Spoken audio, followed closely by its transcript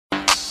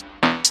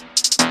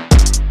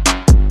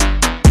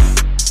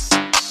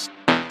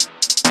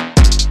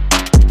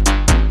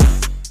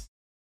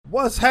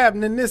What's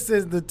happening? This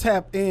is the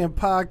Tap In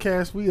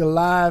Podcast. We are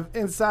live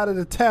inside of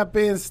the Tap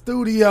In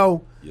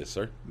studio. Yes,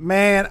 sir.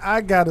 Man,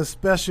 I got a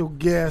special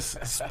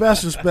guest,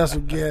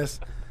 special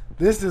guest.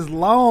 This is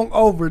long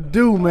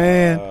overdue,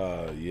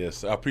 man.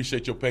 Yes, I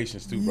appreciate your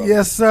patience too, brother.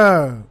 Yes,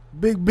 sir.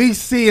 Big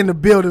BC in the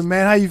building,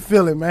 man. How you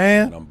feeling,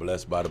 man? And I'm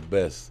blessed by the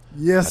best.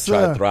 Yes, I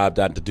try sir. to thrive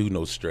not to do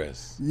no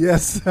stress.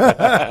 Yes.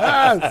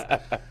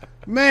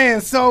 Man,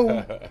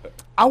 so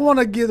I want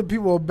to give the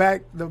people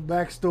the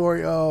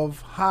backstory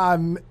of how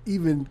I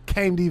even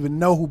came to even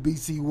know who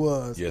BC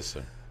was. Yes,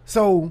 sir.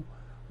 So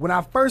when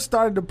I first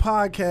started the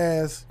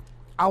podcast,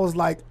 I was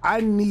like, I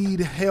need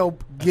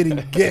help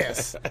getting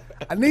guests.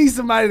 I need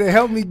somebody to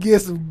help me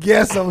get some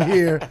guests on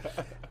here.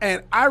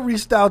 And I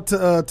reached out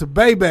to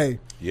Bebe.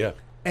 Yeah.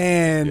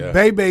 And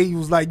Bebe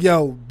was like,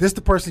 yo, this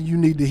the person you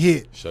need to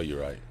hit. Show you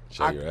right.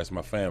 That's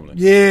my family.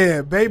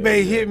 Yeah,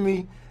 Bebe hit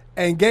me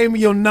and gave me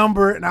your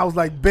number. And I was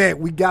like, bet.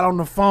 We got on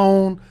the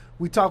phone.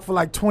 We talked for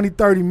like 20,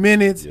 30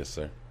 minutes. Yes,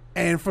 sir.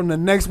 And from the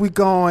next week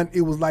on,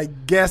 it was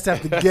like guest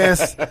after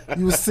guest.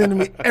 You was sending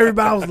me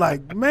everybody. I was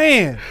like,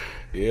 man.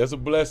 Yeah, it's a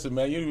blessing,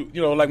 man. You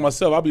know, like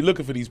myself, I'll be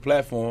looking for these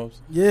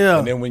platforms. Yeah.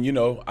 And then when,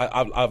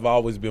 I've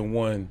always been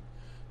one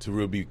to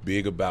really be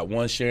big about,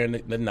 one, sharing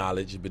the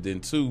knowledge, but then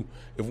two,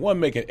 if one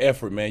make an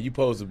effort, man, you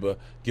supposed to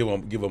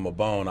give them a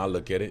bone. I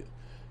look at it.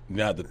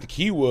 Now, the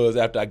key was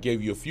after I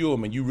gave you a few of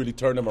them and you really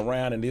turned them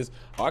around and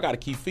I got to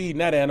keep feeding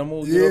that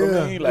animal. You know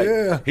what I mean?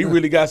 Like, he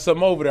really got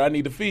something over there I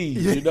need to feed,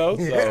 you know?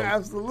 So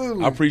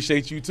absolutely. I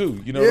appreciate you, too.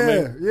 You know what I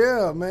mean?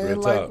 Yeah, man. Real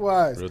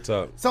likewise. Real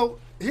talk. So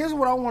here's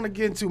what I want to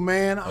get into,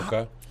 man.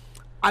 Okay.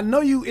 I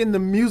know you in the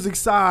music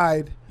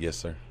side. Yes,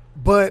 sir.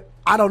 But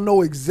I don't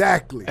know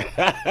exactly.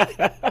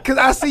 Because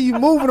I see you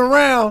moving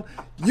around.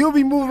 You'll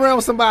be moving around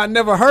with somebody I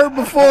never heard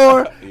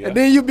before. And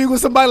then you'll be with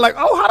somebody like,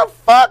 oh, how the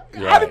fuck?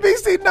 How did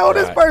BC know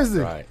this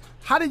person? Right.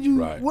 How did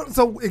you?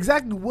 So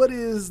exactly what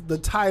is the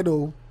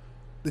title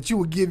that you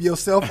would give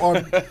yourself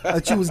or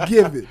that you was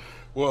given?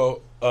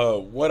 Well,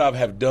 what I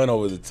have done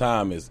over the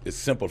time is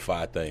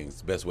simplify things.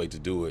 The best way to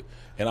do it.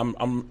 And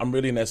I'm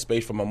really in that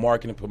space from a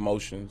marketing,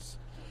 promotions,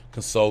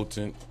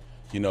 consultant,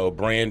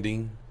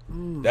 branding.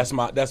 That's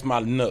my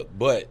nook.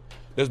 But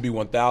let's be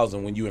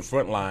 1,000 when you in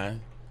front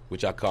line,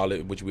 which I call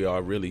it, which we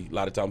are really a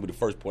lot of times we're the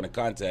first point of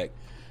contact.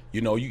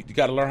 You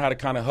got to learn how to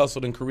kind of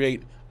hustle and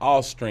create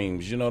all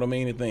streams. You know what I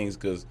mean? And things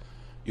because,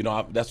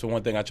 that's the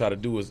one thing I try to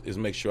do is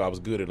make sure I was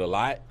good at a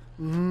lot,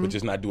 but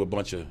just not do a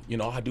bunch of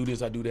I do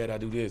this, I do that, I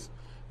do this.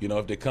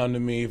 If they come to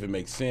me, if it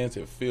makes sense,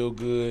 if it feel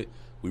good,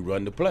 we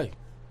run the play.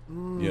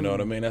 You know what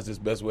I mean? That's the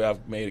best way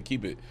I've made to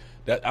keep it.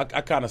 That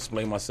I kind of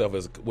explain myself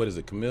as what is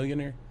it,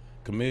 chameleon?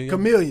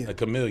 Chameleon. A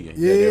chameleon.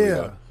 Yeah. There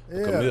we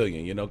go. A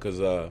chameleon.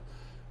 Because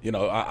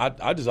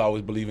I just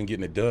always believe in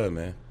getting it done,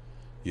 man.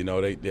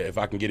 If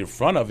I can get in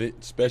front of it,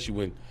 especially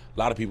when a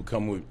lot of people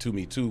come to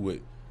me too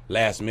with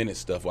last minute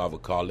stuff, I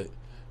would call it,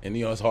 and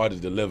it's hard to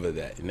deliver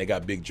that, and they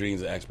got big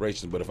dreams and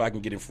aspirations. But if I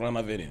can get in front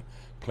of it and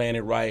plan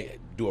it right,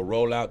 do a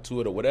rollout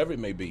to it or whatever it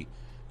may be,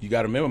 you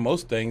got to remember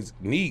most things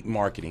need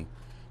marketing.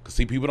 Because,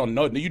 see, people don't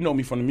know. You know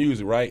me from the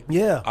music, right?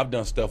 Yeah. I've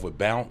done stuff with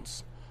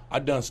Bounce.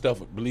 I've done stuff,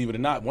 believe it or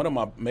not, one of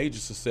my major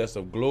success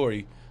of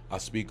Glory I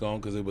speak on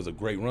because it was a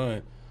great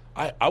run.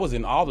 I was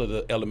in all of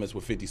the elements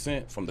with 50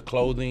 Cent, from the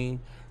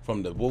clothing,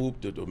 from the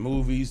Whoop, to the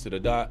movies, to the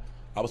dot.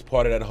 I was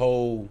part of that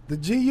whole. The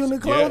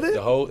G-Unit clothing? Yeah,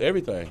 the whole,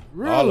 everything.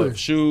 Really? All of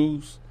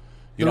shoes.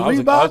 The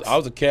Reeboks? I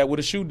was a cat with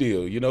a shoe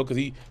deal, because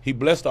he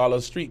blessed all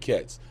those street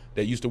cats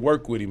that used to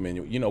work with him.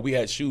 And, we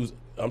had shoes.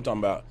 I'm talking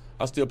about.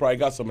 I still probably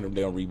got some of them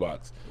damn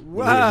Reeboks.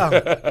 Wow.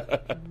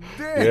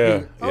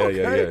 Damn.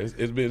 Yeah.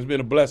 It's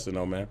been a blessing,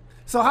 though, man.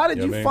 So how did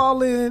you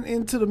fall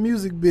into the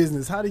music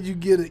business? How did you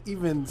get it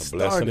even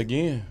started? A blessing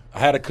again. I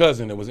had a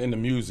cousin that was in the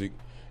music,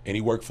 and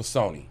he worked for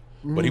Sony.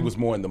 But he was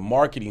more in the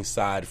marketing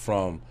side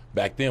from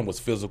back then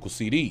was physical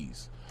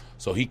CDs.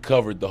 So he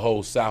covered the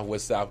whole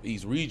Southwest,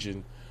 Southeast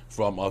region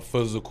from a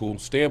physical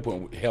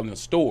standpoint, held in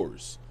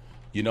stores.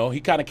 He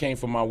kind of came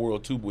from my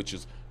world, too, which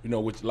is,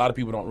 which a lot of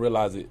people don't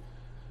realize it.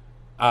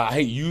 I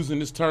hate using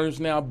these terms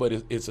now, but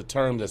it's a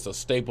term that's a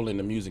staple in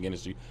the music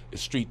industry.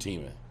 It's street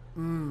teaming.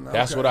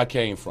 That's what I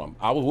came from.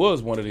 I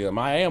was one of them.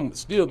 I am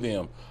still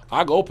them.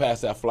 I go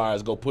past that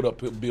flyers, go put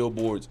up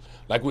billboards.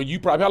 Like when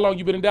how long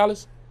you been in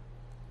Dallas?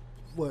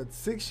 What,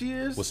 6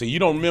 years? Well, see, you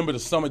don't remember the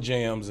summer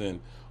jams and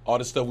all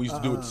the stuff we used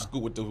to do at the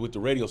school with the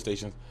radio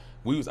stations.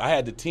 I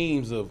had the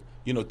teams of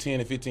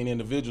 10 and 15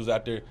 individuals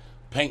out there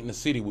painting the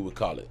city, we would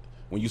call it.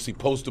 When you see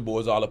poster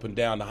boards all up and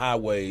down the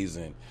highways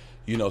and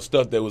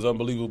stuff that was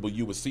unbelievable,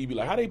 you would see, be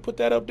like, how they put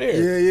that up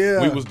there?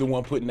 Yeah. We was the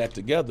one putting that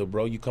together,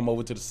 bro. You come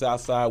over to the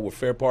south side where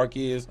Fair Park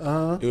is,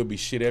 it would be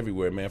shit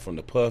everywhere, man, from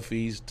the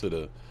Puffies to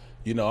the,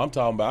 I'm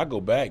talking about, I go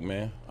back,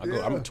 man.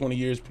 I'm 20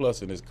 years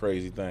plus in this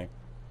crazy thing.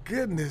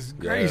 Goodness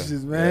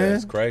gracious, man. Yeah,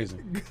 it's crazy.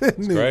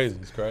 Goodness.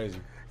 It's crazy.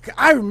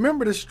 I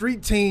remember the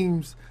street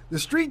teams. The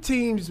street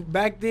teams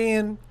back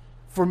then,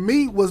 for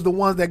me, was the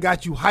ones that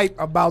got you hype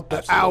about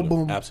the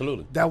album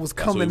that was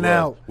coming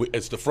out.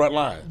 It's the front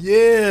line.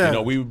 Yeah.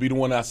 We would be the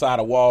one outside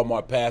of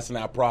Walmart passing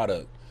out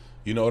product.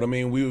 You know what I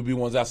mean? We would be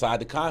ones outside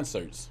the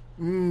concerts.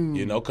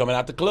 You know, coming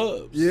out the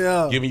clubs.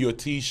 Yeah. Giving you a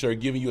T-shirt,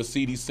 giving you a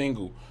CD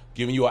single,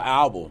 giving you an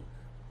album.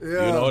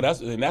 Yeah. You know,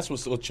 that's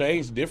what's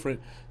changed different.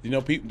 You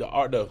know, people,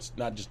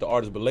 not just the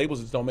artists, but labels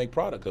just don't make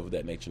product of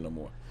that nature no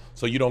more.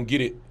 So you don't get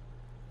it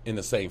in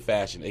the same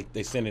fashion.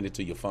 They sending it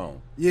to your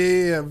phone.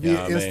 Yeah, via You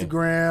know what I mean?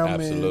 Instagram.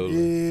 Absolutely.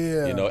 And,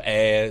 yeah. You know,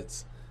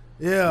 ads.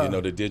 Yeah. You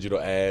know, the digital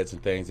ads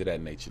and things of that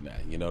nature now.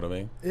 You know what I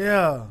mean?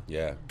 Yeah.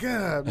 Yeah.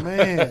 God,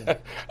 man.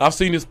 I've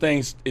seen this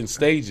thing in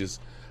stages.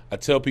 I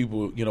tell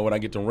people, you know, when I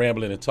get to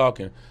rambling and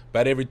talking,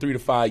 about every 3 to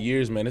 5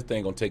 years, man, this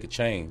thing gonna take a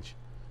change.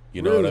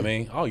 You know what I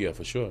mean? Oh yeah,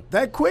 for sure.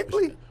 That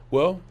quickly?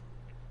 Well,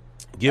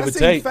 give That or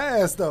take. seems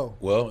fast though.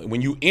 Well,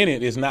 when you in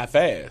it, it's not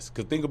fast.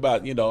 Cause think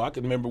about, you know, I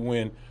can remember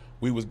when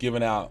we was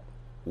giving out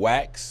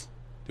wax,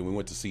 then we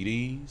went to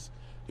CDs,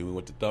 then we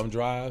went to thumb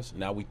drives.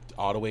 Now we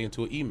all the way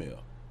into an email.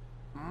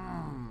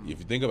 If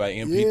you think about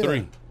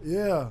MP3,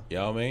 Yeah. you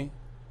know what I mean?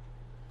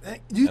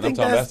 You And think I'm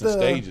talking that's about the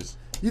the stages.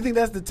 You think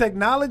that's the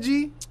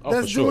technology Oh,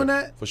 that's for sure. doing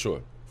that? For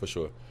sure. For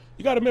sure.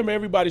 You got to remember,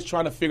 everybody's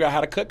trying to figure out how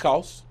to cut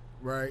costs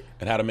Right.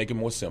 and how to make it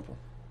more simple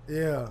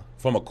Yeah.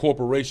 from a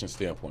corporation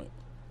standpoint.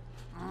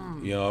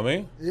 You know what I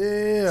mean?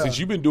 Yeah. Since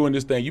you've been doing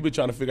this thing, you've been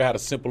trying to figure out how to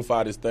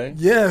simplify this thing.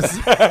 Yes.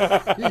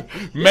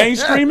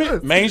 Mainstream Yes.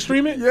 it,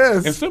 mainstream it,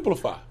 Yes. and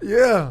simplify.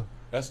 Yeah.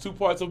 That's two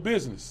parts of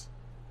business.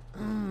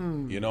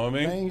 You know what I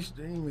mean?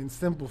 Mainstream and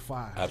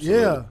simplify.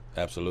 Absolutely. Yeah.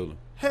 Absolutely.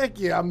 Heck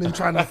yeah, I've been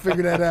trying to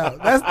figure that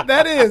out.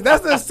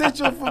 That's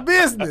essential for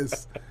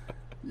business.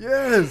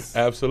 Yes.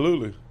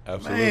 Absolutely.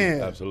 Absolutely.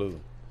 Man. Absolutely.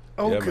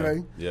 Okay. Yeah,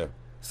 man. Yeah.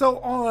 So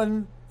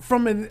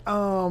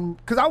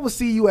because I would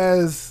see you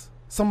as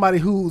somebody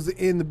who's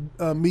in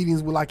the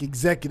meetings with like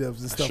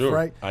executives and stuff, Sure.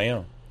 right? I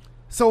am.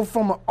 So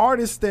from an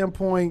artist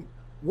standpoint,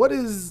 what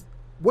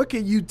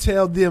can you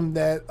tell them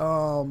that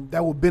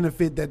that will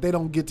benefit that they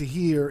don't get to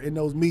hear in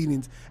those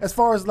meetings, as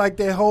far as like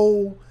their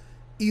whole,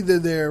 either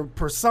their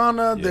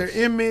persona, their Yes.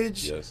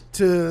 image, Yes.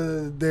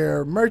 to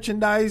their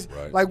merchandise?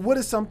 Right. Like, what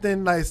is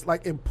something that's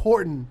like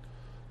important?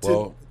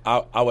 Well,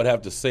 I would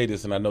have to say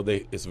this, and I know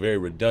it's very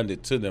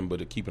redundant to them, but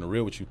to keeping it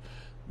real with you,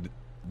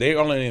 they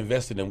only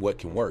invested in what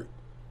can work.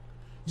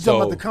 You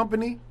talking about the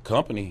company?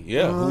 Company,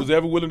 yeah. Who's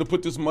ever willing to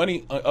put this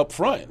money up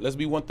front? Let's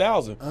be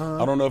 1,000.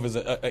 I don't know if it's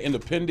an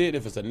independent,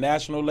 if it's a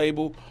national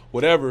label,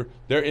 whatever.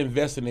 They're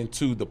investing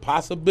into the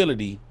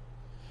possibility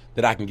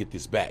that I can get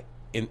this back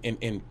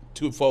in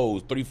 2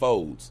 folds, 3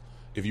 folds,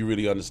 if you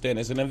really understand.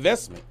 It's an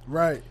investment.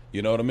 Right.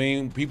 You know what I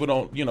mean? People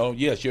don't,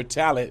 yes, your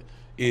talent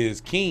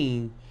is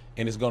keen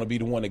and it's going to be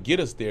the one to get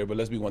us there, but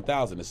let's be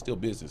 1,000. It's still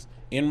business.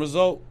 End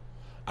result,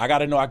 I got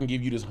to know I can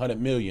give you this $100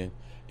 million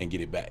and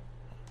get it back.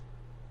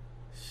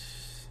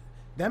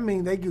 That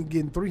means they could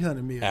get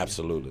 300 million.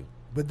 Absolutely.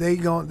 But they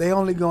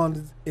only going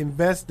to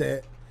invest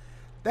that.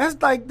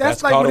 That's like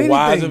called with a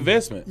wise anything.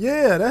 investment.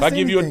 Yeah, that's If I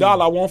give you anything.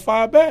 $1, I want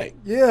 5 back.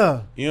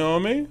 Yeah. You know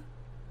what I mean?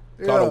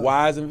 It's called Yeah. a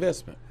wise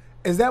investment.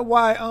 Is that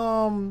why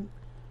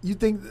you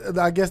think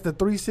I guess the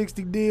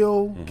 360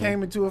 deal Mm-hmm.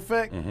 came into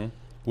effect?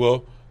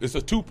 Well, it's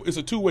a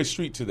two-way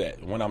street to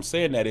that. When I'm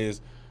saying that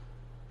is,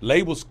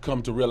 labels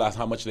come to realize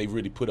how much they've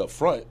really put up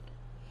front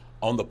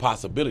on the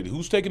possibility.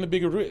 Who's taking the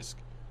bigger risk?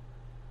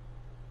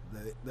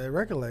 The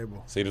record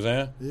label. See what I'm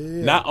saying?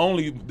 Yeah. Not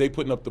only they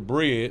putting up the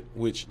bread,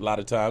 which a lot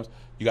of times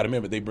you got to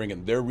remember, they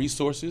bringing their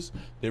resources,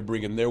 they're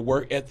bringing their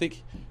work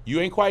ethic. You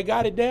ain't quite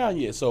got it down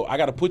yet, so I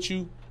got to put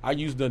you. I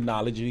use the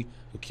analogy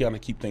to kind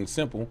of keep things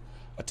simple.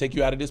 I take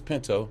you out of this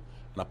Pinto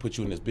and I put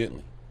you in this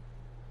Bentley.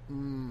 You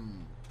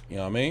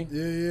know what I mean?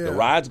 Yeah, yeah. The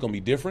ride's gonna be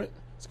different.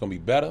 It's gonna be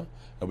better,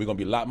 and we're gonna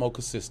be a lot more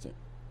consistent.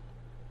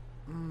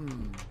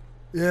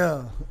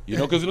 Yeah. You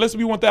know, because let's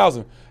be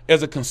 1,000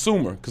 as a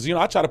consumer. Because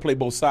I try to play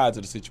both sides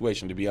of the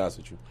situation, to be honest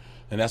with you,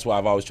 and that's why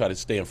I've always tried to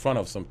stay in front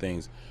of some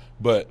things.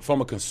 But from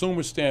a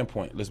consumer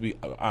standpoint, let's be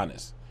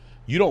honest.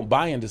 You don't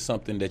buy into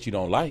something that you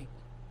don't like.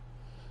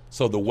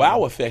 So the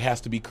wow effect has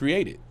to be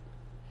created.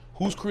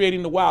 Who's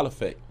creating the wow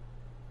effect?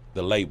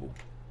 The label.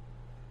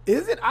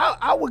 Is it?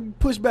 I would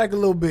push back a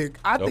little bit.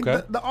 I think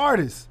Okay. the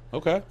artist,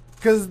 Okay.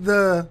 because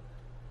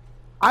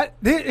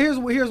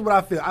here's what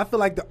I feel. I feel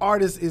like the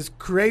artist is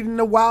creating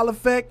the wow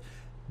effect.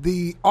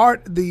 The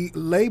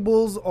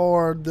labels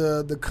or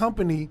the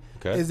company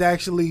Okay. is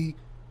actually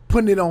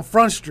putting it on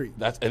Front Street.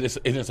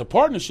 It's a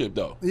partnership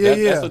though. Yeah,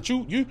 yeah. That's the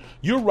truth.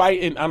 You're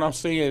right, and I'm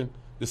saying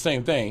the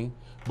same thing.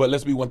 But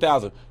let's be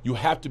 1,000. You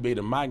have to be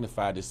able to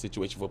magnify this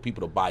situation for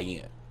people to buy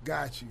in.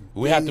 Got you.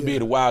 We have to be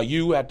able to wow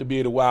you. We have to be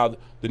able to wow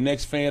the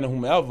next fan or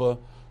whomever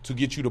to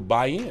get you to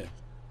buy in.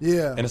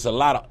 Yeah. And it's a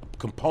lot of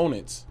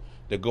components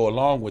that go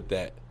along with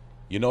that.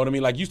 You know what I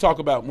mean? Like you talk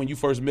about when you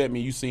first met me,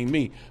 you seen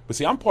me. But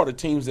see, I'm part of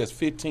teams that's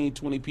 15,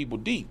 20 people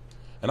deep.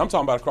 And I'm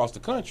talking about across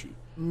the country.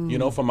 You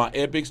know, from my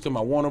Epics to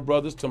my Warner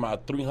Brothers to my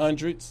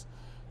 300s.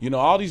 You know,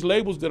 all these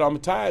labels that I'm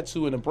tied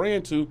to and a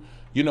brand to,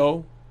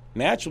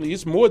 naturally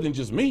it's more than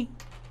just me.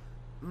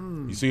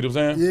 You see what I'm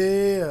saying?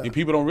 Yeah. And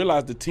people don't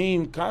realize the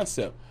team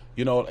concept,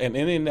 and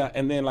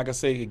then like I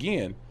say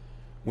again,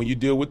 when you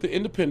deal with the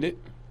independent,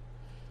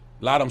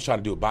 a lot of them trying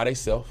to do it by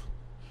themselves,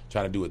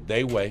 trying to do it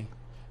their way,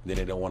 then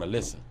they don't want to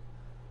listen.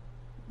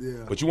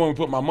 Yeah. But you want me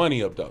to put my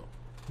money up though.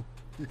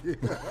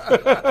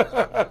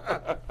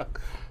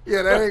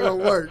 Yeah, that ain't gonna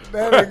work.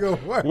 That ain't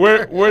gonna work.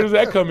 Where does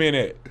that come in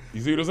at?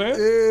 You see what I'm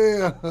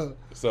saying? Yeah.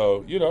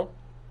 So, you know.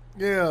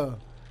 Yeah.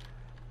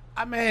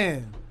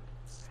 Man,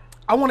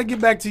 I want to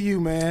get back to you,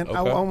 man. Okay.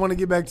 I want to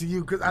get back to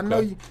you because I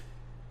know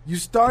you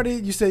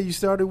started, you said you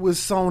started with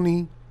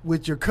Sony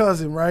with your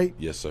cousin, right?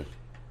 Yes, sir.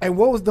 And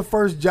what was the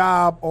first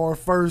job or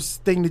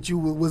first thing that you,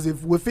 was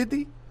it with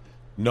 50?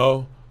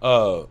 No.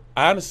 I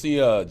honestly,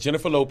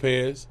 Jennifer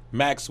Lopez,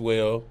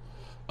 Maxwell,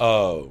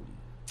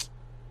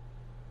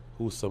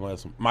 who's someone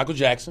else? Michael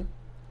Jackson.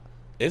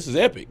 This is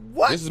epic.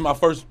 What? This is my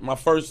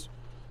first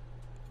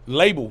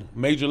label,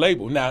 major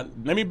label. Now,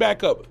 let me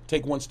back up,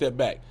 take one step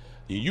back.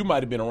 You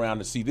might have been around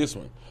to see this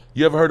one.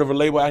 You ever heard of a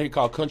label out here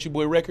called Country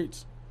Boy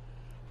Records?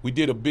 We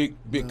did a big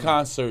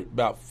concert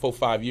about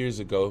 6 years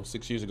ago.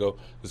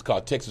 It's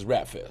called Texas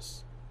Rap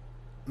Fest.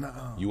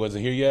 Nuh-uh. You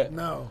wasn't here yet?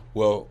 No.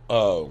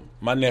 Well,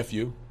 my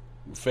nephew,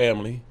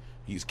 family,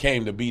 he's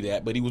came to be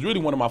that, but he was really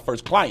one of my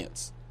first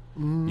clients.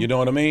 Mm-hmm. You know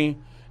what I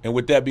mean? And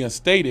with that being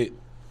stated,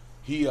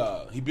 he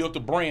built a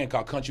brand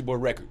called Country Boy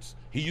Records.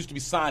 He used to be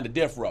signed to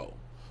Death Row.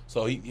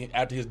 So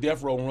after his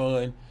Death Row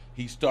run,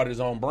 he started his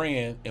own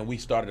brand, and we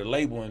started a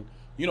label. And,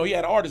 you know, he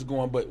had artists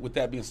going, but with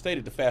that being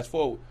stated, to fast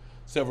forward,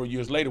 several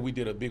years later, we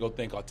did a big old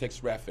thing called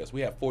Texas Rap Fest. We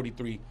had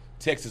 43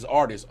 Texas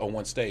artists on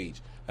one stage.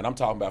 And I'm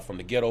talking about from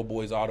the Ghetto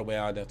Boys all the way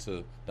out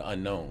to the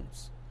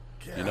Unknowns.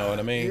 God, you know what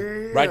I mean?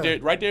 Yeah. Right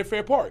there at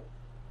Fair Park.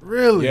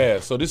 Really? Yeah,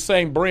 so this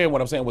same brand,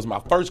 what I'm saying, was my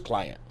first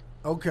client.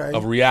 Okay.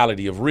 Of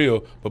reality, of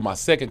real, but my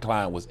second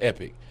client was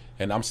Epic.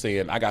 And I'm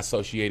saying I got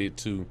associated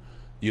to,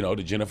 you know,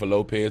 the Jennifer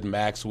Lopez,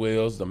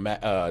 Maxwell's,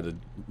 the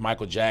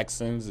Michael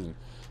Jacksons, and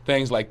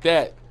things like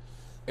that.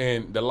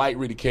 And the light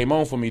really came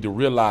on for me to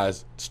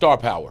realize star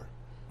power.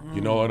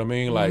 You know what I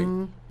mean? Like,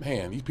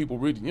 man, these people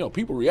really, you know,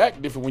 people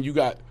react different when you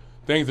got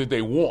things that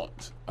they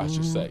want, I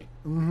should say,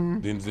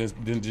 than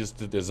just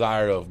the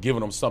desire of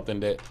giving them something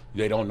that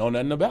they don't know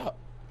nothing about.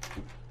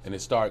 And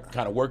it started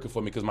kind of working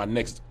for me because my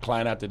next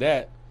client after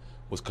that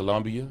was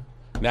Columbia.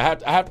 Now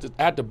I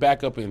have to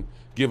back up and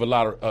give a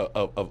lot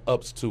of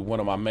ups to one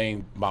of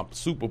my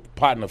super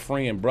partner,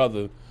 friend,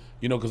 brother,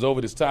 you know, because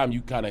over this time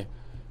you kind of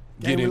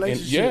get in,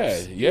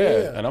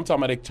 yeah, and I'm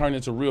talking about they turn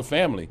into real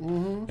family.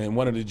 And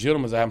one of the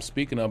gentlemen I'm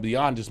speaking of,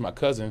 beyond just my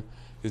cousin,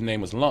 his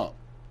name is Lump.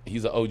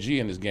 He's an OG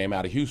in this game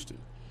out of Houston.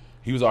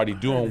 He was already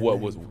doing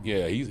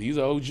he's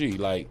an OG.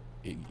 Like,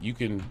 you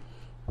can,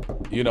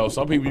 you know,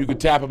 some people you could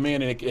tap him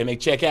in and they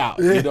check out.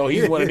 You know,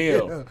 he's one of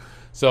them.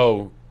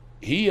 So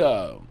he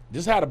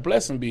just had a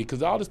blessing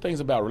because all these things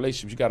about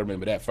relationships, you got to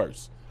remember that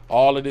first.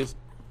 All of this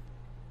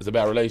is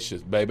about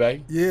relationships,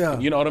 baby. Yeah.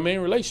 You know what I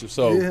mean? Relationships.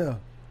 So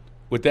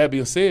with that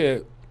being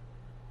said,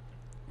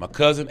 my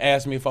cousin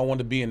asked me if I wanted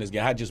to be in this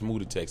game. I just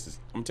moved to Texas.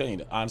 I'm telling you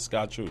the honest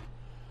God truth.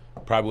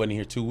 Probably wasn't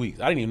here 2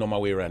 weeks. I didn't even know my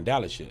way around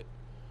Dallas yet.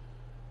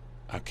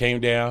 I came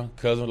down,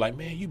 cousin was like,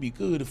 man, you be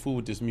good to fool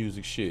with this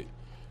music shit.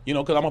 You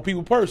know, because I'm a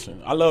people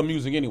person. I love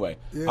music anyway.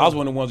 Yeah. I was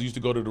one of the ones who used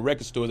to go to the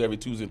record stores every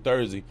Tuesday and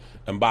Thursday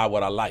and buy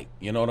what I like.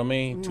 You know what I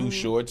mean? Too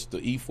Shorts, the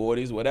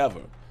E40s, whatever.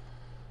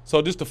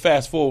 So just to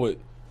fast forward,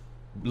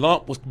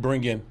 Lump was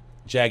bringing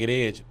Jagged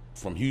Edge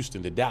from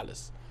Houston to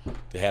Dallas.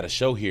 They had a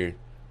show here,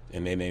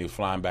 and then they were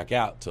flying back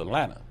out to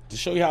Atlanta to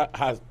show you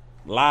how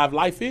live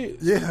life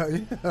is.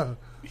 Yeah.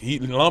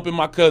 Lump and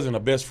my cousin are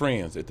best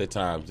friends at that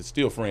time. They're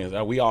still friends.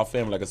 We all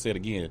family, like I said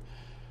again.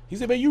 He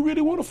said, man, you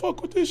really want to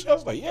fuck with this shit? I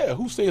was like, yeah,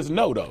 who says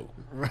no, though?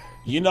 Right.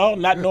 You know,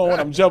 not knowing what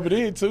I'm jumping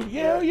into.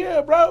 Yeah,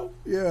 bro.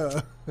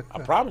 Yeah. I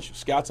promise you,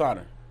 Scout's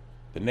Honor,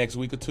 the next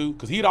week or two,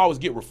 because he'd always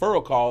get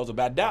referral calls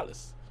about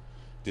Dallas.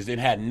 Just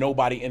didn't have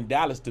nobody in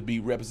Dallas to be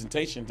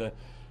representation to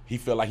he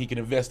felt like he could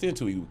invest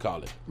into, he would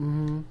call it.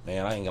 Man,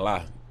 I ain't gonna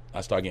lie.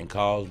 I started getting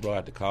calls, bro,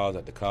 after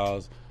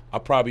calls.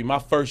 My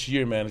first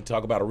year, man, to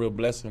talk about a real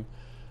blessing,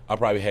 I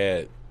probably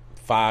had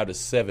 5 to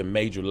 7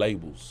 major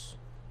labels.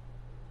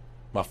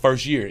 My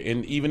first year,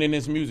 and even in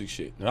this music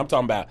shit. And I'm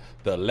talking about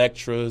the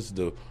Electras,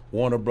 the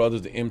Warner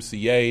Brothers, the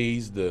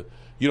MCAs,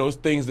 those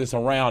things that's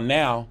around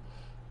now,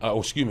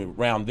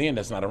 around then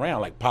that's not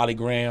around, like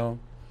Polygram,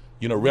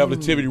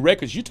 Relativity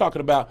Records. You're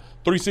talking about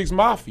 3 6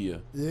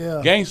 Mafia,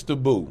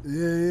 Gangsta Boo.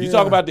 Yeah. You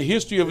talk about the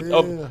history of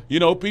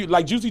people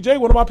like Juicy J,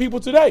 one of my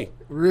people today.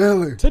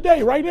 Really?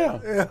 Today, right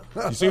now. Yeah.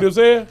 You see what I'm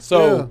saying?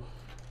 So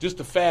just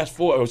to fast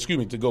forward,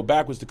 to go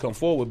backwards to come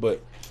forward,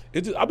 but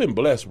I've been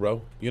blessed,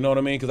 bro. You know what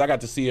I mean? Because I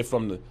got to see it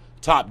from the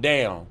top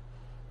down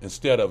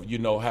instead of,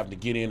 having to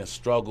get in and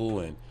struggle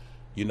and,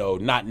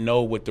 not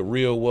know what the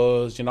real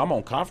was. I'm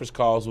on conference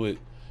calls with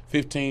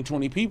 15,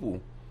 20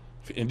 people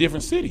in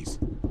different cities.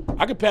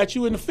 I could patch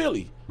you into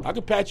Philly. I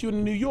could patch you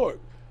into New York.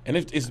 And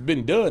it's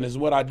been done. It's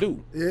what I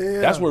do.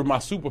 Yeah. That's where my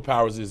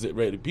superpowers is.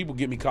 People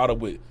get me caught up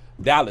with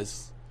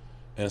Dallas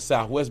and the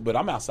Southwest, but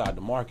I'm outside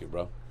the market,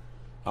 bro.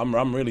 I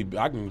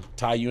can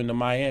tie you into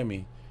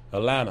Miami,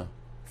 Atlanta.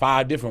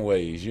 5 different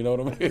ways, you know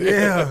what I mean?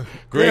 Yeah.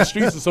 Great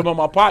Streets are some of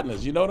my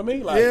partners, you know what I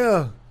mean? Like,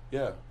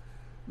 yeah.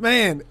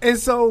 Man, and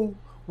so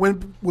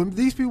when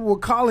these people were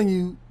calling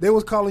you, they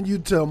was calling you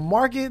to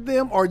market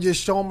them or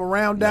just show them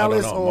around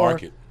Dallas? No, or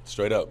market.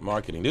 Straight up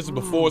marketing. This is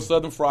before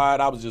Southern Fried.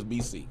 I was just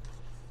BC.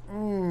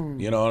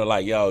 You know,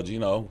 like, yo, you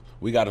know,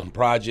 we got a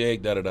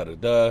project,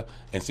 da-da-da-da-da.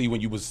 And see, when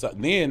you was,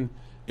 then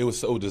it was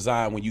so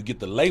designed, when you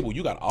get the label,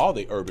 you got all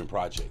the urban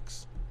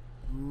projects.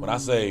 When I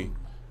say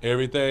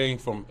everything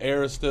from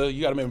Arista,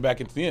 you got to remember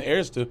back in the end,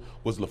 Arista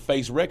was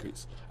LaFace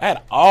Records. I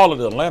had all of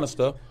the Atlanta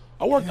stuff.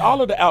 I worked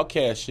all of the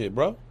Outkast shit,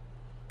 bro.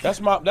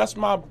 That's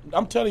my,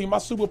 I'm telling you, my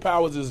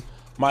superpowers is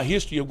my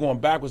history of going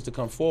backwards to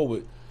come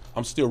forward.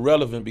 I'm still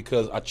relevant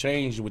because I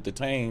changed with the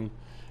time,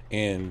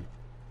 and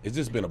it's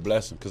just been a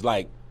blessing. Because,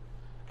 like,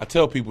 I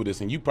tell people this,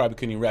 and you probably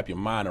couldn't even wrap your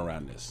mind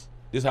around this.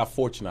 This is how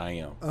fortunate I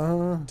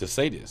am to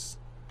say this.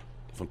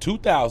 From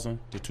 2000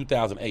 to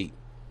 2008,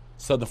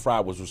 Southern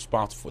Fried was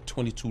responsible for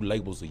 22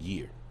 labels a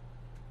year.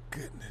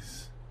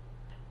 Goodness.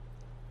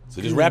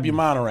 So just wrap your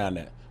mind around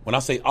that. When I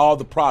say all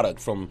the product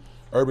from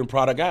urban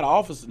product, I had an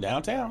office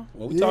downtown.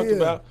 What we talked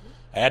about.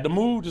 I had to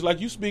move, just like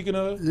you speaking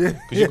of. Because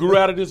you grew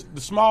out of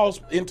the small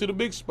into the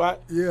big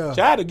spot. Yeah.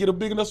 So I had to get a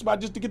big enough spot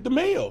just to get the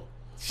mail.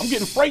 I'm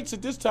getting freights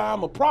at this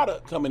time of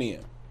product coming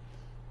in.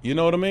 You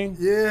know what I mean?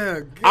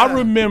 Yeah. God. I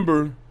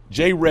remember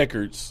J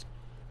Records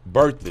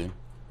birthing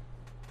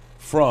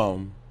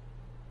from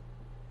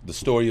the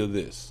story of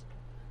this.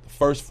 The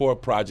first 4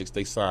 projects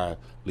they signed,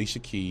 Alicia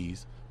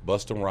Keys,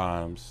 Busta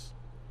Rhymes,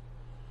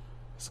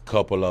 a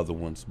couple other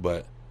ones,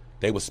 but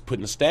they was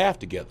putting the staff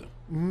together.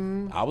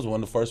 I was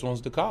one of the first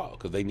ones to call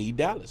because they need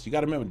Dallas. You got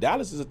to remember,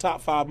 Dallas is a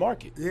top 5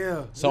 market.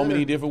 Yeah. So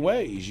many different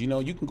ways. You know,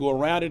 you can go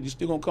around it, you're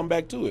still going to come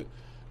back to it.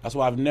 That's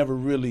why I've never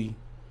really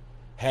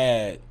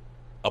had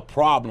a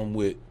problem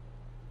with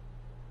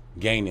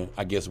gaining,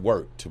 I guess,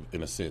 work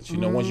in a sense. You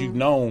know, once you've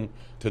known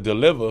to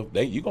deliver,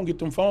 you're going to get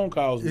them phone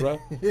calls, bro.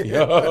 You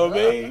know what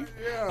I mean?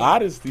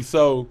 Honestly.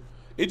 So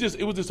it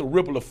was just a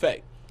ripple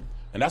effect.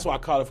 And that's why I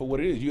call it for what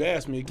it is. You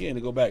asked me again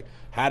to go back,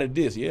 how did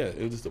this? Yeah,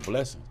 it was just a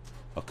blessing.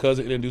 My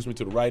cousin introduced me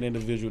to the right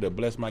individual that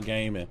blessed my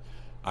game, and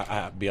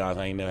I be honest,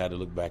 I ain't never had to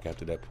look back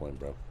after that point,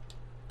 bro.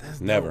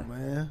 That's never, dope,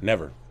 man.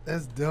 Never.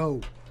 That's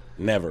dope.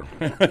 Never.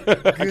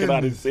 I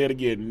can say it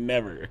again,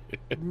 never.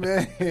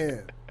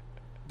 Man,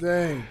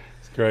 dang.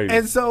 It's crazy.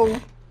 And so,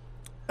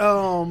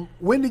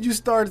 when did you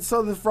start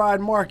Southern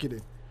Fried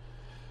Marketing?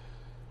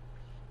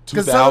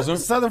 2000.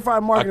 Southern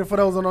Fried Marketing, for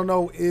those who don't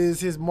know, is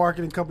his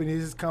marketing company.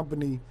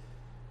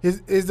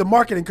 Is the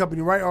marketing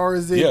company, right? Or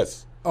is it?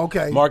 Yes.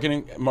 Okay.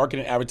 Marketing,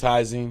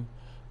 advertising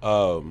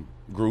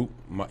group.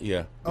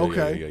 Yeah.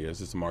 Okay. Yeah. It's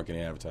just a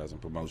marketing, advertising,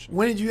 promotion.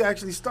 When did you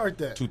actually start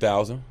that?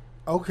 2000.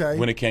 Okay.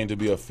 When it came to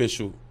be an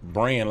official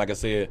brand, like I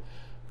said,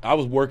 I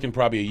was working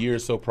probably a year or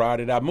so prior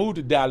to that. I moved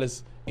to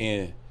Dallas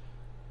in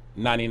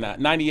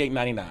 98,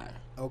 99.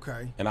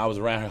 Okay. And I was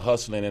around here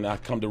hustling, and I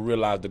come to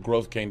realize the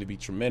growth came to be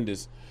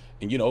tremendous.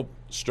 And, you know,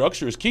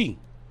 structure is key.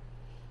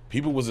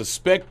 People was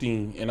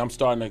expecting, and I'm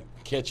starting to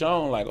catch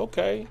on, like,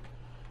 okay,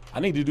 I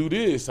need to do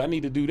this, I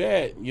need to do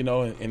that, you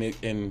know,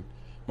 and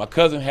my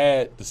cousin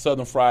had the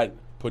Southern Fried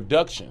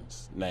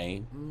Productions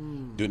name,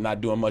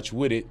 not doing much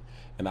with it,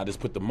 and I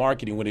just put the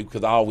marketing with it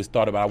because I always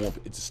thought about I want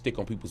it to stick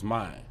on people's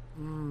mind.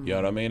 You know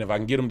what I mean? If I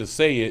can get them to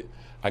say it,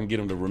 I can get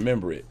them to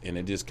remember it, and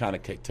it just kind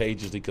of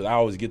contagiously, because I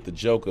always get the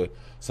joke of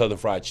Southern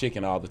Fried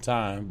Chicken all the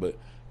time, but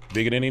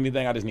bigger than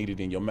anything, I just need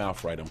it in your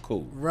mouth right. I'm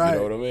cool. Right. You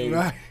know what I mean?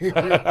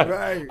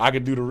 Right. I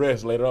can do the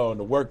rest later on.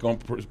 The work going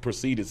to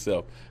proceed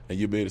itself, and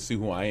you'll be able to see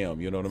who I am.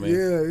 You know what I mean?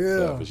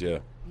 Yeah.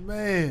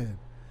 Yeah.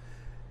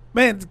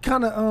 Man, to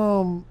kind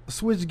of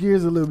switch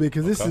gears a little bit,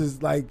 because this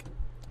is like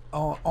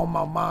on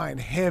my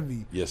mind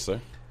heavy. Yes, sir.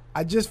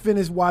 I just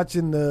finished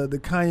watching the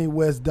Kanye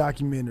West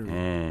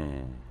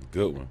documentary.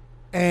 Good one.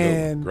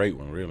 And great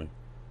one, really.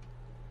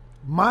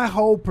 My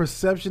whole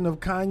perception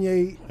of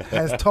Kanye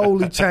has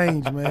totally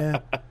changed,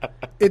 man.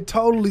 It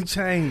totally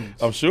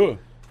changed. I'm sure.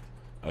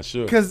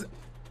 Because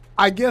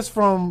I guess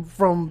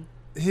from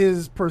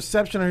his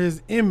perception or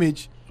his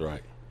image,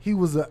 right, he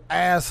was an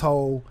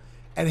asshole,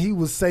 and he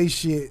would say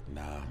shit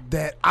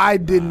that I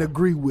didn't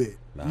agree with.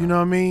 You know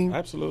what I mean?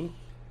 Absolutely.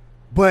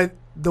 But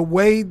the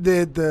way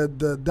that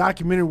the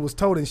documentary was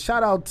told, and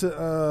shout out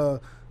to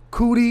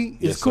Cootie,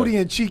 Cootie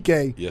and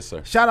Chike. Yes,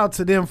 sir. Shout out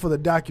to them for the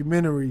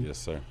documentary. Yes,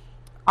 sir.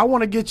 I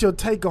want to get your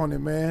take on it,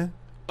 man.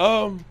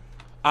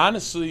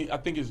 Honestly, I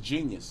think it's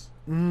genius.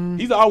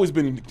 He's always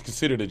been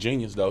considered a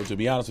genius, though, to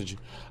be honest with you.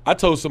 I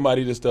told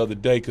somebody this the other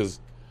day because,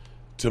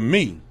 to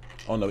me,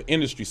 on the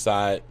industry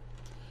side,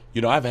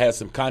 you know, I've had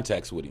some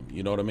contacts with him.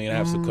 You know what I mean? I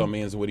have some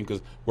come-ins with him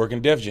because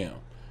working Def Jam,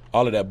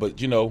 all of that.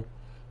 But, you know,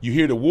 you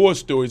hear the war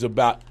stories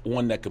about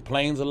one that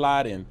complains a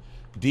lot and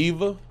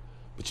diva,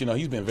 but, you know,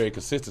 he's been very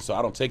consistent, so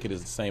I don't take it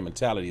as the same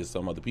mentality as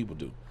some other people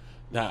do.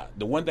 Now,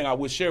 the one thing I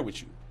would share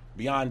with you,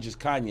 beyond just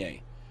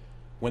Kanye,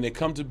 when it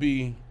come to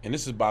be, and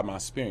this is by my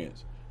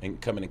experience and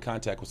coming in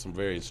contact with some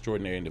very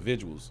extraordinary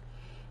individuals,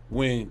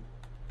 when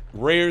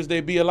rare as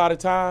they be a lot of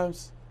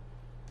times,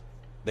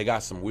 they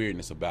got some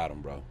weirdness about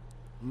them, bro.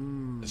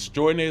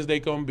 Extraordinary as they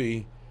gonna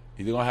be,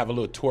 you're gonna have a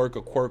little twerk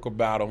or quirk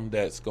about them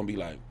that's gonna be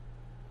like,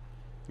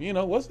 You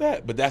know, what's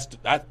that? But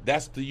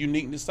that's the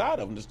uniqueness side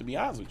of him, just to be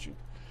honest with you.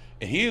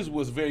 And his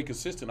was very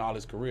consistent all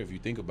his career, if you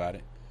think about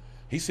it.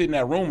 He sit in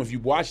that room, if you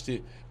watched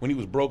it, when he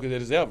was broke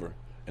as ever.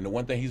 And the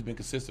one thing he's been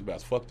consistent about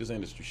is fuck this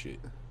industry shit.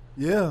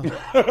 Yeah.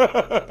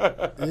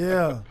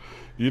 Yeah.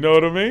 You know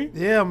what I mean?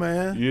 Yeah,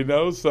 man. You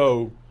know,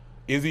 so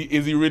is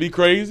he really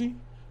crazy?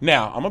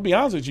 Now, I'm going to be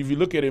honest with you. If you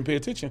look at it and pay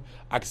attention,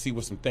 I can see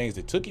what some things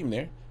that took him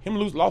there. Him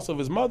loss of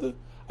his mother,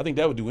 I think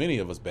that would do any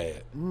of us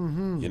bad.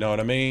 Mm-hmm. You know what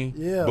I mean?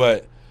 Yeah.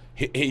 But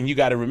and you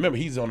got to remember,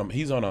 he's on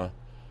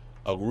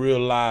a real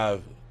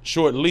live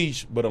short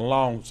leash, but a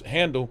long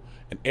handle,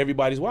 and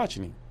everybody's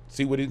watching him.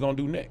 See what he's gonna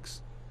do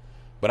next.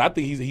 But I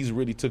think he's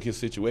really took his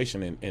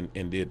situation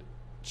and did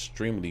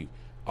extremely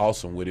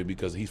awesome with it,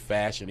 because he's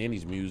fashion in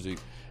his music,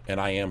 and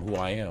I am who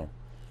I am.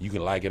 You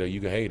can like it or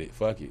you can hate it.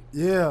 Fuck it.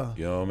 Yeah.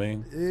 You know what I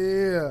mean?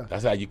 Yeah.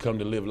 That's how you come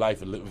to live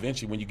life.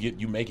 Eventually, when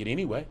you make it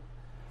anyway.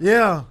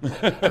 Yeah.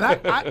 And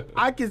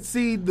I could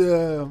see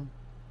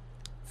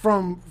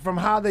from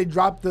how they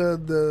dropped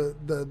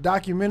the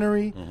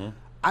documentary. Mm-hmm.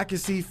 I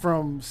could see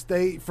from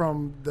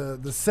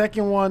the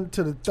second one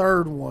to the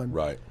third one.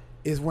 Right.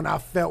 Is when I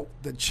felt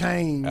the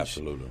change.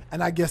 Absolutely.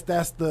 And I guess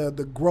that's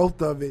the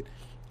growth of it.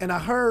 And I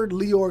heard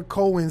Leor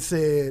Cohen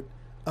said,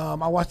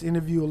 I watched the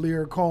interview of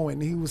Leor Cohen,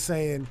 and he was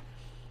saying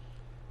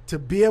to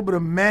be able to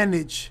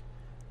manage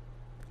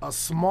a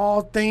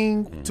small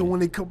thing to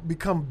when it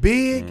become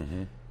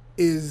big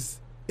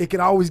it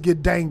can always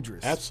get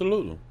dangerous.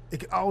 Absolutely.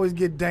 It can always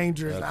get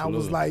dangerous. And I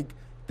was like,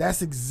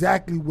 that's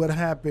exactly what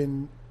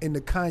happened in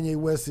the Kanye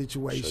West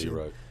situation. Sure,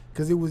 you're right.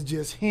 Because it was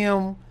just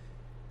him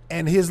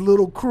and his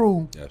little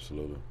crew.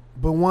 Absolutely.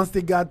 But once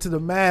they got to the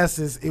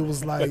masses, it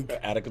was like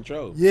out of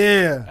control.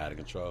 Yeah. Out of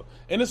control.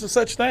 And it's a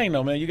such thing,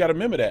 though, man. You got to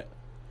remember that.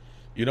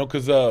 You know,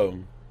 because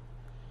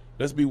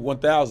let's be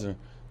 1,000.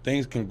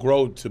 Things can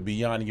grow to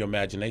beyond your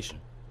imagination.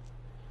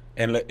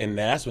 And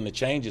that's when the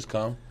changes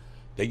come.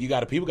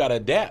 That people got to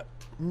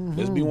adapt. Mm-hmm.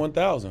 Let's be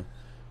 1,000.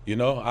 You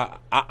know,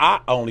 I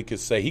only could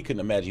say he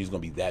couldn't imagine he was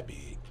going to be that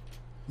big.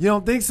 You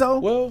don't think so?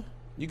 Well,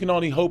 you can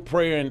only hope,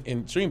 prayer,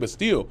 and dream. But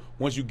still,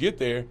 once you get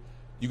there,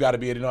 you got to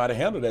be able to know how to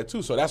handle that,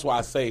 too. So that's why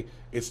I say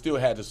it still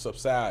had to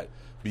subside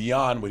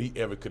beyond what he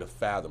ever could have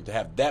fathomed. To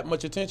have that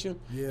much attention,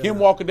 him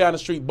walking down the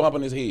street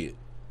bumping his head.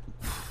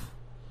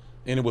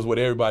 And it was what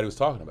everybody was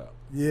talking about.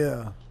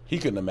 Yeah. He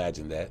couldn't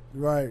imagine that.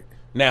 Right.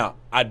 Now,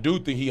 I do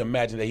think he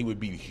imagined that he would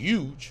be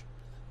huge,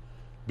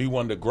 be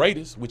one of the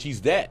greatest, which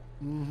he's that.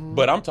 Mm-hmm.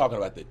 But I'm talking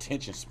about the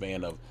attention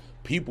span of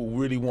people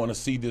really want to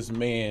see this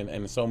man,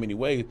 and in so many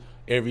ways,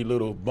 every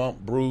little bump,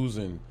 bruise,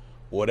 and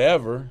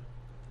whatever,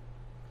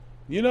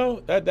 you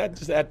know, that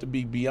just had to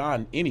be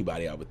beyond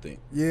anybody, I would think.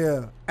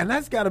 Yeah. And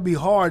that's got to be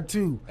hard,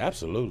 too.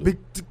 Absolutely.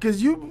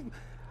 Because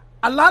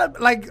a lot of,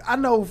 like, I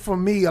know for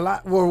me,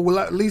 well,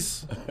 at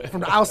least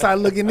from the outside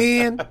looking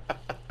in,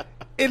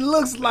 it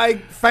looks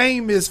like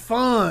fame is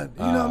fun.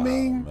 You know what I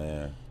mean?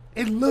 Man.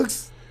 It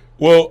looks.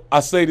 Well, I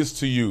say this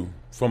to you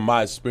from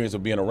my experience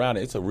of being around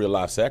it. It's a real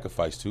life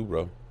sacrifice too,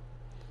 bro.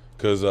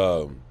 Because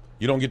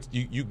you don't get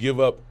you give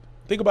up.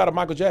 Think about it,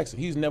 Michael Jackson.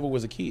 He never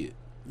was a kid.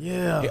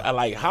 Yeah.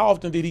 Like, how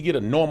often did he get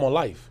a normal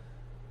life?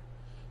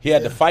 He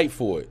had to fight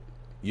for it.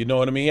 You know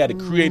what I mean? He had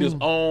to create his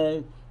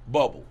own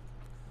bubble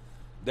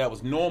that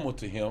was normal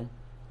to him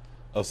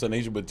of some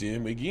nature. But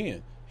then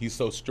again, he's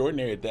so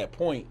extraordinary at that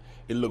point.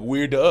 It looked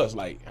weird to us.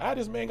 Like, how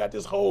this man got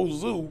this whole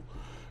zoo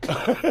in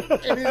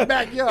his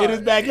backyard.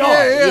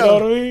 Yeah. You know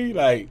what I mean?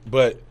 Like,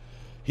 but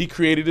he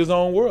created his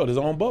own world, his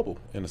own bubble,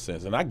 in a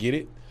sense. And I get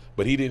it.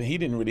 But he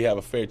didn't really have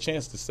a fair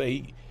chance to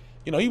say.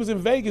 He was in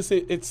Vegas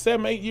at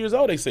 7, 8 years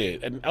old, they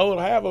said. And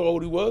however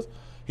old he was,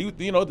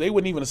 they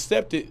wouldn't even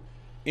accept it.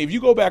 If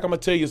you go back, I'm going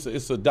to tell you,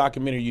 it's a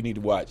documentary you need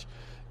to watch,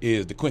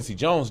 is the Quincy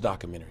Jones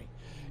documentary.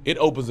 It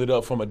opens it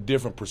up from a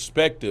different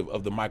perspective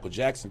of the Michael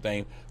Jackson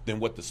thing than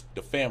what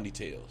the family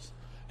tells.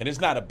 And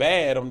it's not a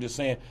bad, I'm just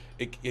saying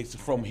it's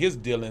from his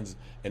dealings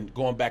and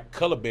going back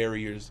color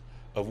barriers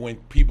of when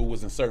people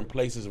was in certain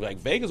places. Like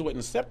Vegas wasn't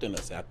accepting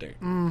us out there,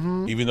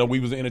 even though we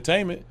was in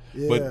entertainment.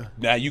 Yeah. But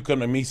now you come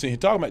to me sitting here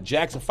talking about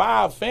Jackson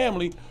 5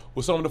 family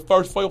was some of the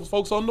first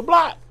folks on the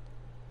block.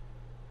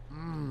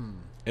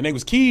 And they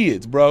was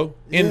kids, bro,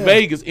 in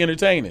Vegas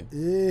entertaining.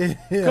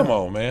 Yeah. Come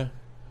on, man.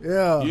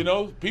 Yeah. You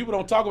know, people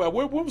don't talk about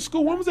where was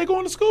school. When was they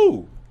going to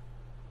school?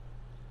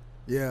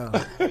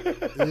 Yeah.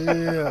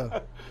 Yeah.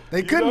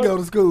 They couldn't go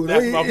to school.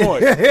 That's my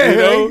point.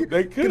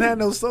 They couldn't have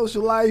no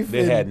social life.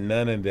 They had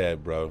none of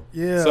that, bro.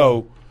 Yeah.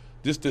 So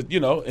just to,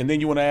 and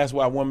then you want to ask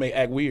why one may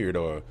act weird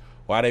or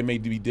why they may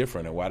be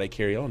different or why they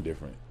carry on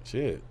different.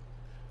 Shit.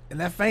 And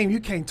that fame, you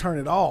can't turn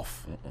it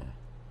off.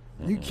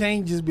 You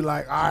can't just be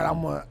like, all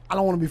right, I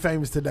don't want to be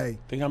famous today.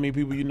 Think how many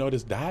people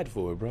just died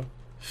for it, bro.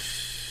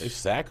 They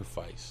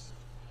sacrificed.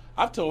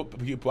 I've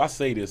told people, I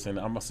say this, and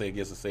I'm going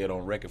to say it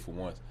on record for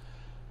once.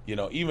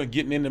 Even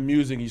getting into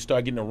music, you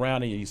start getting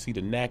around it and you see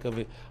the knack of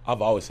it.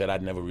 I've always said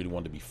I'd never really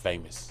wanted to be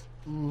famous.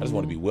 I just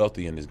want to be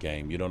wealthy in this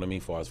game, you know what I mean,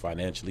 as far as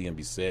financially and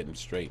be set and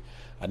straight.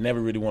 I never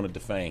really wanted the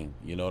fame,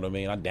 you know what I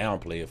mean? I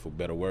downplay it for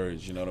better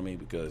words, you know what I mean,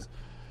 because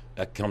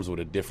that comes with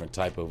a different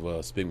type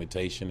of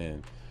pigmentation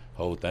and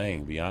whole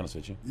thing. Be honest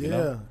with you. Yeah,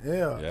 you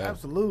know? yeah,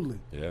 absolutely.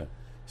 Yeah.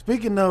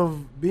 Speaking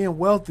of being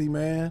wealthy,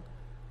 man,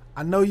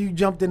 I know you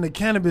jumped in the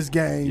cannabis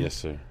game. Yes,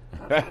 sir.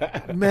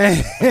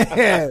 Man,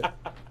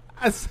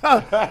 so,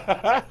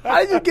 how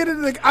did you get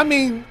into the? I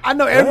mean, I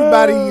know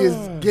everybody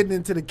is getting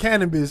into the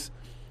cannabis,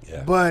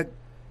 but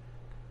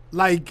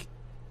like,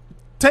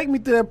 take me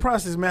through that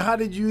process, man. How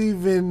did you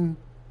even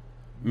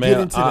get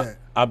into that?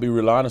 I'll be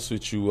real honest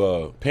with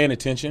you. Paying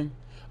attention.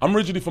 I'm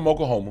originally from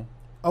Oklahoma.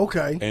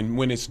 Okay. And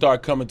when it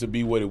started coming to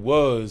be what it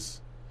was,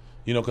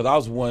 you know, because I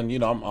was one, you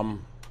know,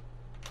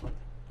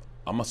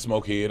 I'm a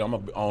smokehead. I'm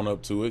gonna own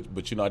up to it,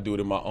 but you know, I do it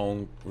in my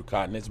own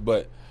recognizance.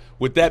 But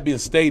with that being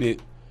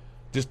stated,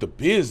 just the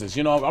business,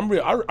 you know,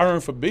 I earn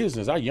for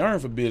business. I yearn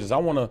for business. I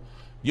want to,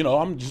 you know,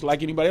 I'm just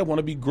like anybody else. I want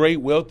to be great,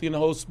 wealthy, and the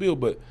whole spiel.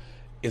 But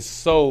it's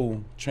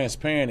so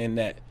transparent in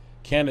that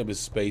cannabis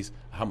space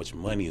how much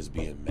money is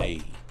being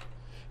made.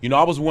 You know,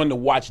 I was one to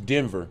watch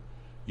Denver,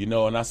 you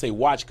know, and I say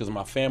watch because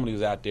my family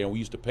was out there, and we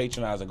used to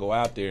patronize and go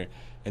out there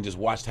and just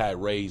watch how it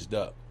raised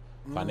up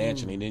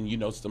financially. And then, you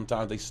know,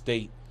 sometimes they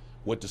state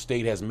what the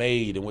state has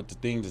made and what the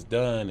things has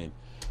done. And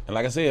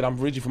like I said, I'm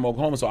originally from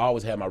Oklahoma, so I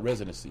always had my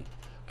residency.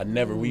 I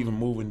never even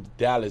moved into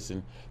Dallas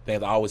and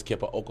things. I always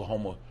kept an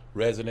Oklahoma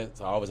residence.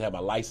 I always had my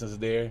license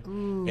there.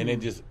 And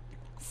then just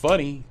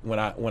funny, when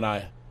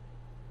I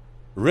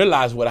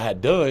realized what I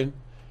had done,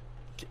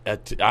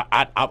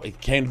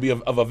 it came to be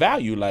of a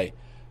value. Like,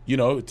 you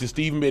know, just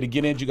to even be able to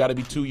get in, you got to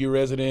be 2-year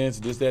residence,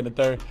 this, that, and the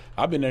third.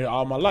 I've been there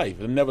all my life.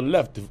 I've never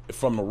left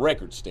from a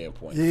record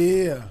standpoint.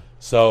 Yeah.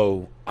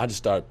 So I just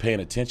started paying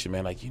attention,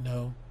 man. Like, you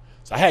know,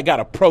 so I had got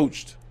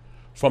approached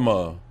from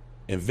a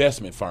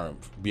investment firm,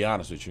 to be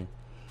honest with you,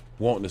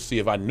 wanting to see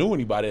if I knew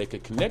anybody that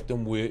could connect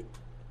them with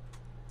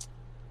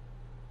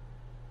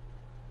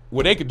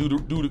where they could do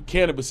the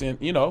cannabis in,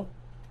 you know,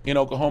 in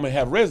Oklahoma and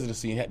have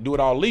residency and do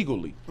it all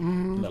legally.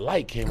 And the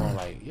light came on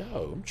like,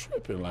 yo, I'm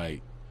tripping.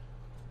 Like,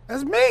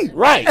 that's me.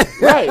 Right.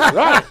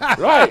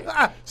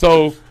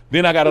 So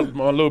then I got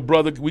my little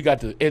brother. We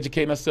got to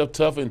educating ourselves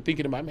tougher and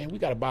thinking about, man, we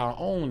got to buy our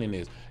own in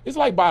this. It's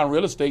like buying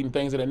real estate and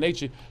things of that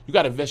nature. You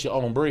got to invest your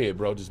own bread,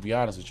 bro, just to be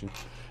honest with you.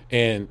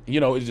 And, you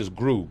know, it just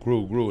grew.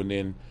 And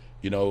then,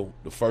 you know,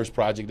 the first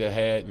project that I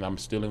had, and I'm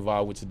still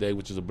involved with today,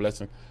 which is a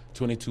blessing,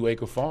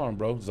 22-acre farm,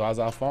 bro,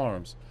 Zaza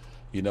Farms.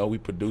 You know, we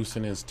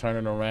producing and it's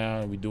turning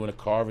around. We doing the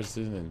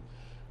harvesting, and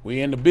we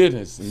in the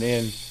business. And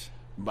then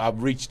I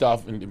reached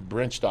off and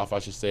branched off, I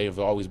should say. I've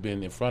always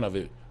been in front of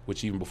it,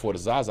 which even before the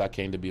Zaza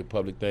came to be a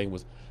public thing,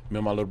 was me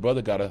and my little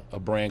brother got a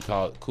brand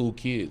called Cool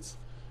Kids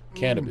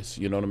Cannabis.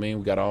 You know what I mean?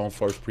 We got our own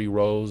first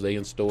pre-rolls. They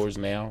in stores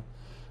now.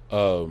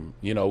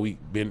 You know, we've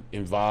been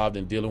involved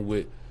in dealing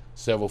with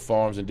several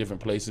farms in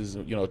different places.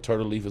 You know,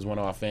 Turtle Leaf is one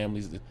of our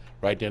families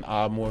right there in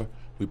Ardmore.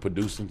 We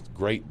producing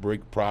great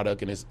brick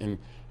product, and it's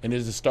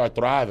just start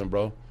thriving,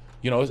 bro.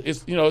 You know,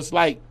 it's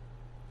like,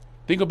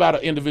 think about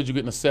an individual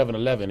getting a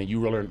 7-Eleven and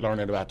you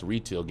learning about the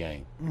retail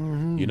game.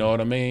 You know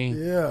what I mean?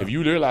 Yeah. If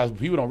you realize,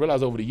 people don't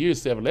realize over the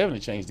years 7-Eleven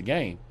has changed the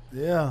game.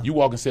 Yeah. You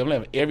walk in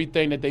 7-Eleven,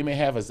 everything that they may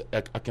have as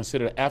a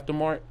considered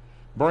aftermarket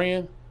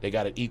brand, they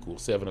got it equal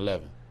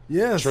 7-Eleven.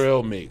 Yes.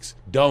 Trail mix,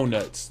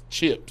 donuts,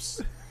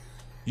 chips.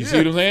 You see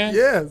what I'm saying?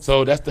 Yes.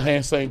 So that's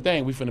the same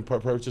thing. We finna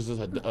purchase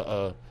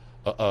a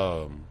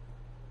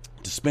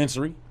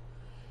dispensary.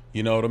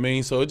 You know what I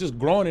mean? So it's just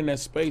growing in that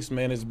space,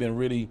 man. It's been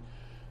really,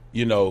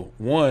 you know,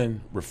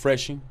 one,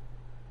 refreshing.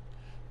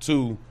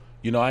 Two,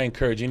 you know, I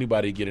encourage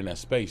anybody to get in that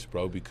space,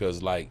 bro,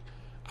 because, like,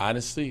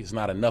 honestly, it's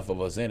not enough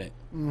of us in it.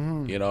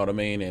 You know what I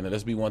mean? And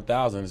let's be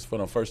 1,000. It's for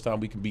the first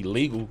time we can be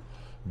legal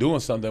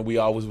doing something we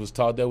always was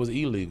taught that was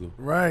illegal.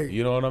 Right.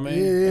 You know what I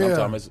mean? Yeah. And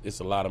I'm talking it's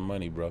a lot of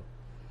money, bro.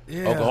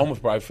 Yeah. Oklahoma's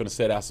probably finna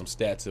set out some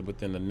stats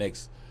within the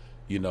next,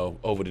 you know,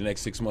 over the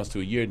next 6 months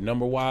to a year,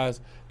 number-wise,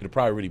 it'll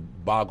probably really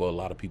boggle a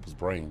lot of people's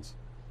brains.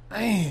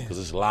 Man. Because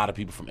there's a lot of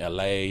people from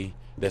L.A.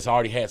 that's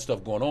already had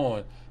stuff going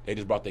on. They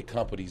just brought their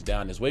companies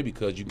down this way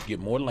because you can get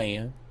more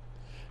land.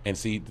 And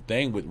see, the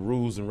thing with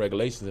rules and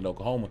regulations in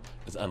Oklahoma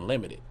is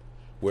unlimited.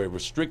 Where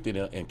restricted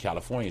in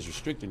California is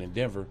restricted in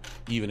Denver,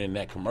 even in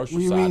that commercial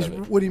side of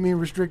it. What do you mean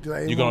restricted?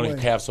 Like, you can only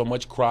have so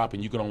much crop,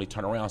 and you can only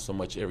turn around so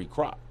much every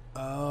crop.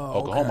 Oh,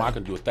 Oklahoma, okay. I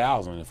can do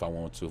 1,000 if I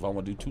want to. If I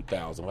want to do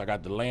 2,000, if I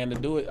got the land to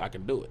do it, I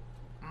can do it.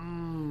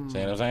 See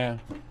what I'm saying?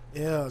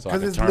 Yeah, So I because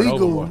can it's turn over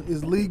legal. more.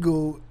 It's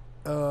legal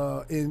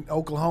in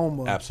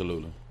Oklahoma.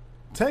 Absolutely.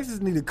 Texas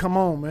need to come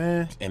on,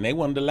 man. And they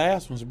one of the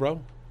last ones,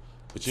 bro.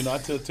 But you know, I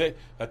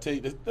tell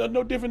you, they're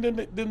no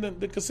different than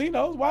the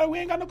casinos. Why we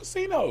ain't got no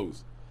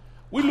casinos?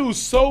 We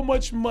lose so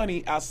much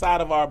money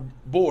outside of our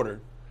border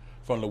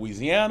from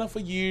Louisiana for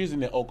years,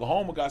 and then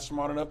Oklahoma got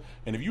smart enough.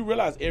 And if you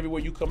realize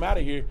everywhere you come out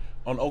of here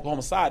on the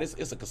Oklahoma side,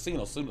 it's a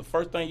casino. So the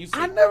first thing you see.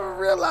 I never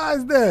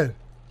realized that.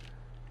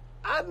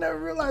 I never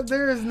realized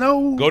there is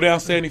no. Go down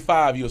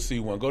 75, you'll see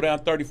one. Go down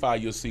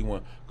 35, you'll see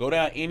one. Go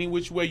down any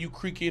which way you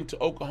creek into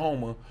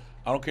Oklahoma.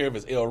 I don't care if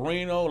it's El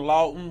Reno,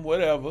 Lawton,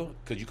 whatever,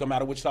 because you come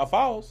out of Wichita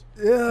Falls.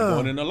 Yeah. You're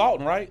going into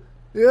Lawton, right?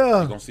 Yeah.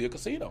 You're going to see a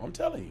casino, I'm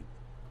telling you.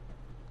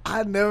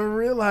 I never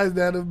realized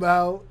that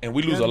about. And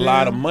we lose a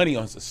lot of money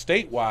on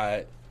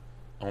statewide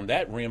on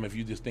that rim if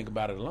you just think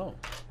about it alone.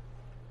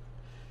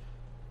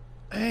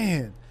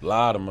 Man. A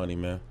lot of money,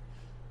 man.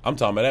 I'm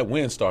talking about that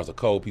WinStar's a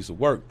cold piece of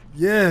work.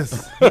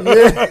 Yes.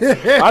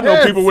 Yes. I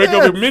know people wake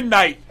up at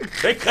midnight.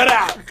 They cut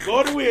out.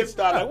 Go to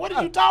WinStar. Like, what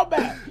are you talking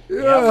about?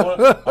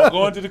 Yeah, I'm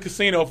going to the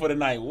casino for the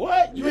night.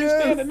 What? You ain't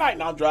staying the night?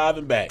 And I'm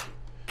driving back.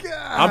 God.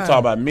 I'm talking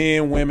about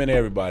men, women,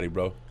 everybody,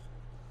 bro.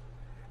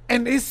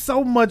 And it's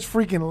so much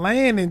freaking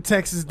land in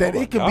Texas that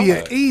it could be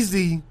an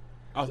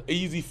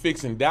easy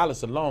fix in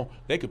Dallas alone.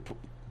 They could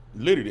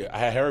literally.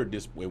 I heard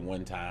this at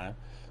one time.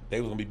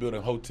 They was gonna be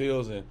building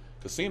hotels and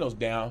casinos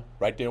down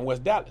right there in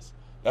West Dallas.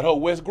 That whole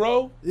West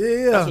Grove.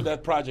 Yeah. That's what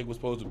that project was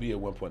supposed to be at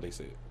one point. They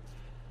said.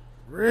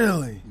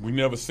 Really? We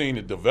never seen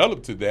it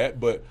develop to that.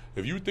 But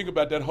if you think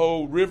about that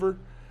whole river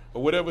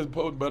or whatever is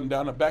supposed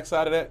down the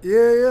backside of that,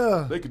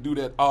 yeah, they could do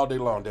that all day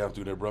long down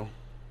through there, bro.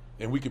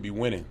 And we could be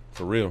winning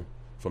for real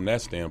from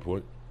that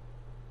standpoint.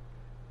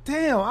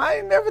 Damn, I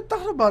ain't never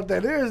thought about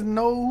that. There is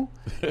no,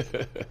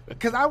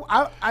 because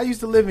I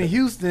used to live in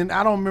Houston.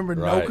 I don't remember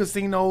no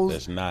casinos.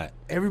 That's not.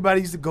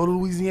 Everybody used to go to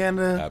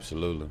Louisiana.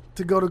 Absolutely.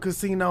 To go to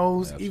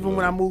casinos. Absolutely. Even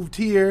when I moved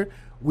here,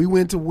 we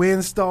went to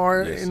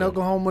WinStar in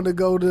Oklahoma to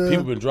go to.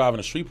 People been driving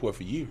to Shreveport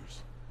for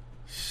years.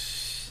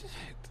 Shit.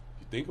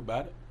 You think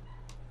about it.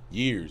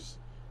 Years.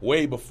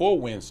 Way before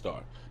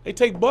WinStar. They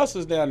take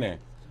buses down there.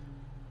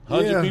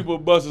 100 people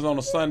buses on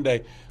a Sunday.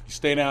 You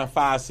stay down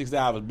 5-6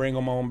 hours, bring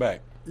them on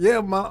back.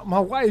 Yeah, my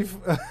wife,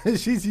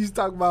 she used to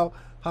talk about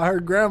how her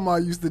grandma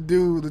used to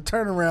do the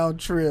turnaround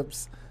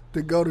trips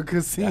to go to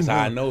casinos. That's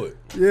how I know it.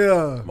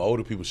 Yeah. My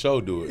older people sure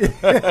do it.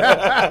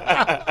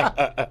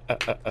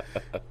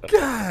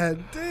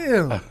 God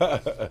damn.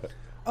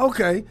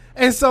 Okay.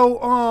 And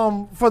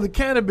so for the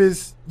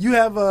cannabis, you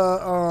have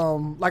a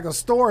like a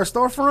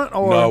storefront,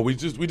 or no, we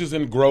just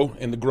in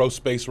the grow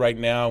space right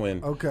now,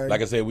 and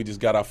like I said, we just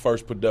got our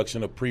first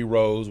production of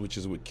pre-rolls, which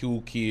is with Cool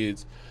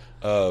Kids.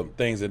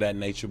 Things of that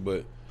nature,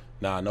 but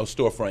no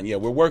storefront. Yeah,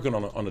 we're working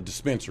on a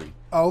dispensary.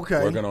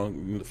 Okay. Working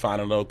on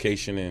finding a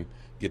location and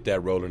get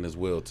that rolling as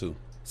well too.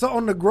 So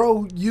on the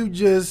grow, you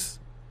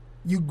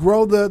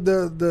grow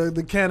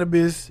the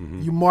cannabis,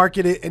 you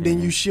market it, and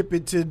then you ship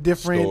it to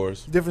different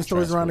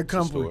stores around the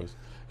country.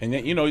 And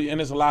then, and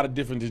there's a lot of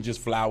different than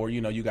just flour.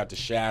 You got the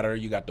shatter,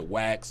 you got the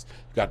wax,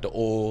 you got the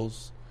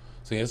oils.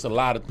 So it's a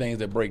lot of things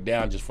that break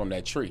down just from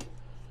that tree.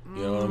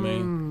 You know what I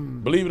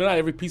mean? Believe it or not,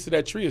 every piece of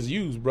that tree is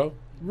used, bro.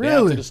 Really?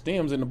 Down to the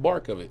stems and the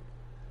bark of it.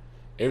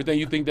 Everything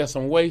you think that's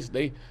some waste,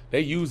 they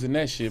using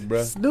that shit,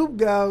 bro. Snoop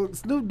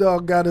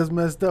Dogg got us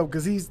messed up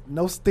because he's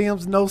no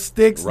stems, no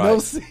sticks, no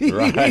seeds.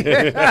 Right.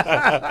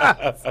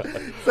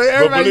 So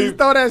everybody just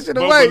throw that shit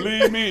away. But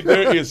believe me,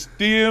 there is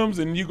stems,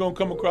 and you're going to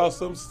come across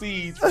some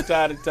seeds from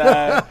time to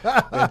time.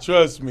 And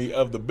trust me,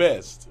 of the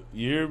best.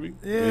 You hear me?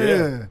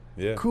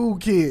 Yeah. Cool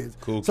Kids.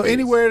 Cool so Kids.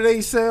 Anywhere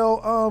they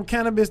sell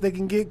cannabis, they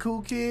can get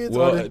Cool Kids?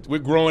 Well, we're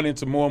growing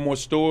into more and more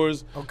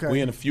stores. Okay.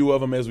 We're in a few of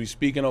them as we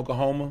speak in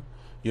Oklahoma.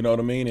 You know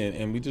what I mean?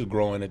 And we just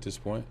growing at this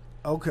point.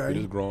 Okay. We're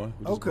just growing.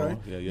 Okay.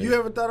 Yeah. You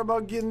ever thought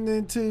about getting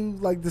into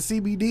like the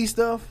CBD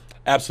stuff?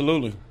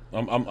 Absolutely.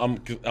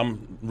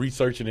 I'm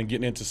researching and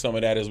getting into some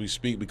of that as we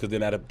speak, because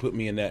then that'll put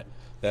me in that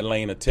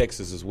lane of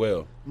Texas as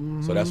well.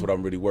 Mm-hmm. So that's what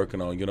I'm really working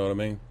on. You know what I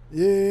mean?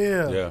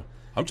 Yeah. Yeah.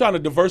 I'm trying to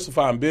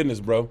diversify in business,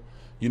 bro.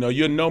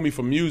 You'll know me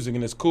from music,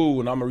 and it's cool,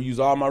 and I'm going to use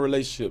all my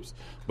relationships.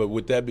 But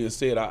with that being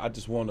said, I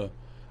just want to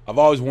 – I've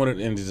always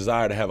wanted and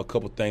desire to have a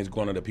couple things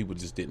going on that people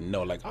just didn't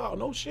know. Like, oh,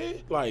 no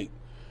shit. Like,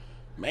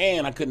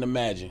 man, I couldn't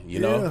imagine,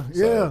 know?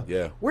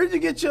 Yeah. Where did you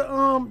get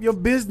your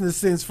business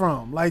sense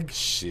from? Like,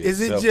 shit, is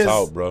it self-taught,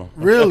 just – bro.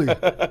 Really?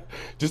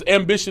 Just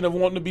ambition of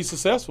wanting to be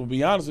successful, to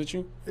be honest with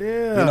you.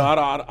 Yeah.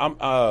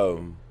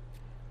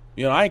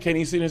 I can't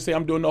even sit here and say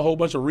I'm doing a whole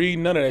bunch of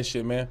reading, none of that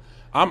shit, man.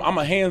 I'm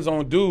a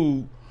hands-on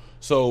dude,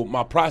 so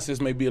my process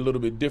may be a little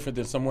bit different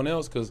than someone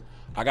else because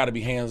I got to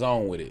be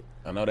hands-on with it.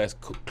 I know that's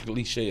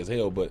cliche as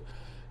hell, but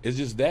it's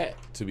just that,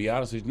 to be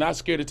honest with you. Not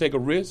scared to take a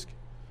risk,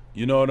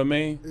 you know what I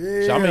mean?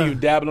 Yeah. So I'm even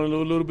dabbling in a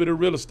little bit of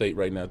real estate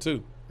right now,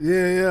 too.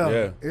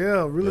 Yeah.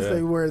 Real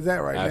estate where it's at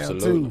right now,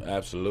 too.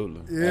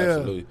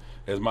 Absolutely.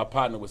 As my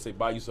partner would say,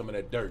 buy you some of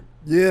that dirt.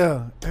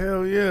 Yeah,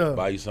 hell yeah.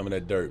 Buy you some of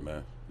that dirt,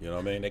 man. You know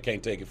what I mean? They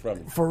can't take it from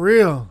you. For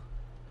real.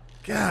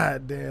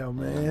 God damn,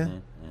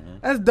 man.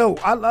 That's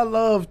dope. I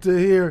love to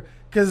hear,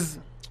 because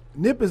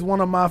Nip is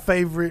one of my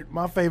favorite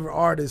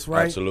artists,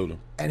 right? Absolutely.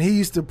 And he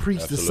used to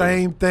preach the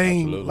same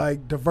thing,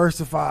 like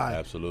diversify.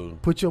 Absolutely.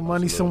 Put your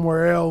money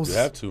somewhere else. You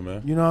have to,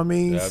 man. You know what I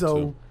mean?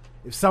 So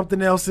if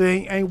something else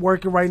ain't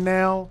working right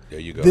now, there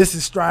you go. This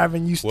is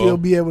striving. You still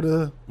be able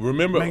to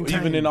maintain.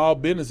 Even in all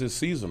business, it's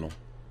seasonal.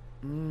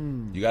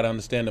 You got to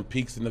understand the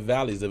peaks and the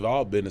valleys of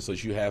all business. So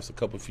you have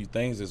a few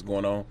things that's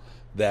going on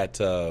that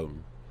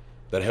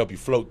help you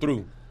float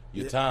through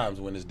your times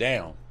when it's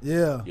down.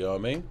 Yeah. You know what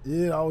I mean?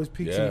 Yeah, always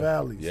peaks and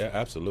valleys. Yeah,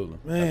 absolutely.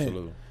 Man.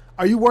 Absolutely.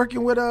 Are you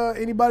working with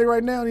anybody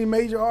right now, any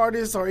major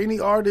artists or any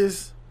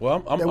artists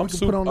Well, I'm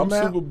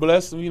super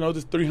blessed. You know,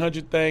 this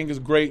 300 thing is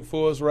great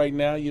for us right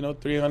now. You know,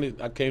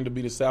 300. I came to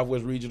be the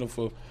Southwest Regional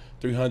for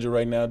 300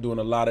 right now, doing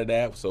a lot of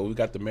that. So we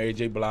got the Mary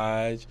J.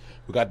 Blige.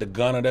 We got the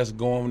Gunna that's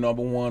going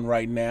 #1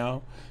 right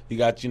now. You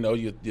got, you know,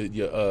 your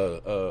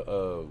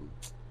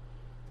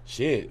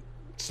shit.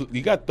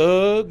 You got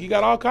Thug. You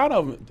got all kind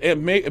of them.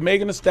 And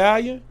Megan Thee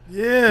Stallion.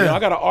 Yeah. You know, I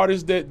got an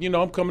artist that, you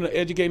know, I'm coming to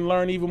educate and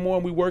learn even more.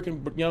 And we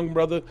working, young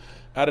brother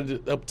out of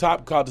the up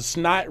top called the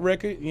Snot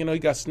record. You know, he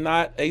got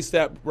Snot,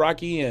 ASAP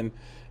Rocky, and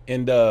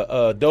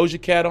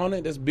Doja Cat on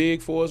it. That's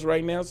big for us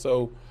right now.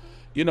 So,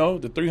 you know,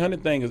 the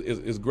 300 thing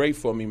is great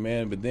for me,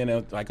 man. But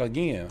then, like,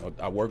 again,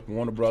 I work with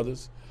Warner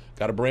Brothers.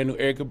 Got a brand new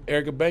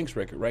Erica Banks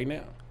record right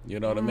now. You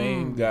know what I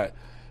mean? Got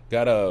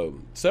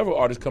several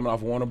artists coming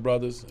off Warner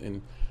Brothers,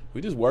 and we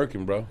just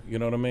working, bro. You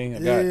know what I mean? I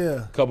got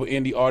a couple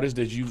indie artists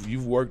that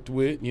you've worked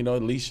with. You know,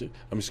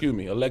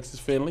 Alexis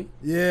Finley.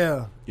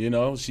 Yeah. You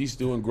know, she's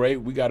doing great.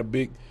 We got a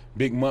big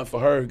month for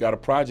her. We got a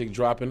project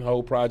dropping,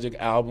 whole project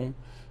album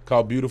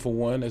called Beautiful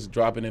One that's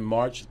dropping in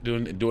March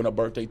during her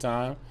birthday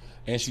time.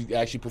 And she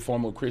actually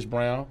performed with Chris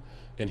Brown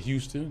in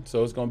Houston.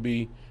 So it's going to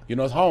be, you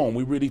know, it's home.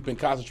 We really been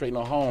concentrating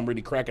on home,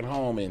 really cracking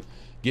home and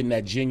getting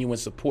that genuine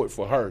support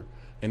for her.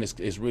 And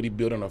it's really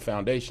building a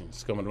foundation.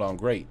 It's coming along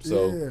great.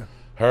 So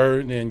her,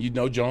 and then, you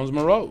know, Jones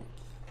Moreau.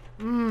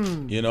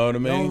 You know what I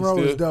mean? Jones Moreau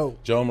is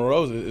dope. Jones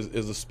Moreau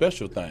is a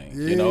special thing.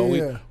 Yeah. You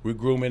know, we're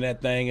grooming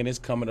that thing, and it's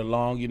coming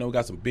along. You know, we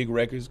got some big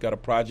records, got a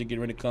project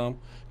getting ready to come.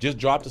 Just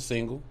dropped a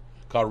single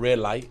called Red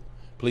Light.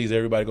 Please,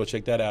 everybody, go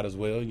check that out as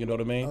well. You know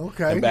what I mean?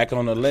 Okay. And back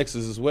on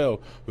Alexis as well,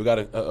 we got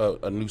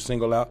a new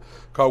single out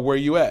called Where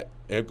You At.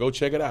 Go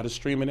check it out. It's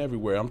streaming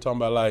everywhere. I'm talking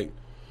about, like,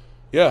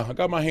 yeah, I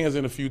got my hands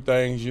in a few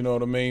things, you know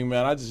what I mean,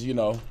 man. I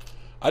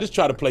just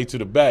try to play to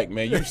the back,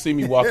 man. You see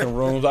me walking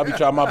rooms. I be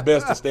trying my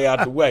best to stay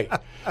out the way.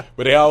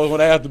 But they always want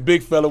to ask the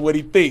big fella what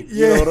he think.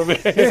 You know what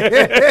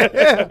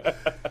I mean?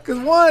 Because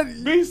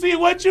one... BC,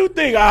 what you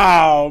think?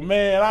 Oh,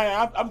 man,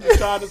 I'm just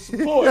trying to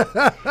support.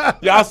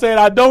 Y'all said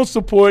I don't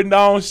support and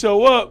I don't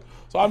show up.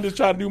 So I'm just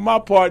trying to do my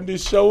part and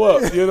just show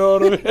up. You know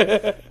what I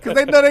mean? Because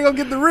they know they're going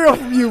to get the real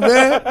from you,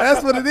 man.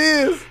 That's what it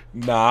is.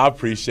 Nah, I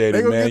appreciate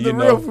it, man. They're going to get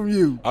the real from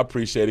you. I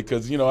appreciate it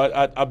because, you know,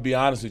 I'll be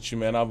honest with you,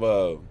 man.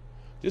 I've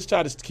just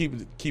try to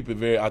keep it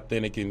very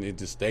authentic and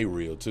to stay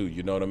real, too.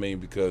 You know what I mean?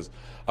 Because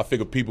I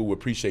figure people would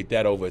appreciate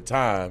that over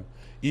time,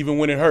 even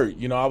when it hurt.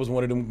 You know, I was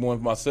one of them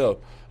ones myself.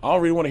 I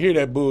don't really want to hear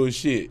that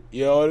bullshit.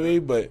 You know what I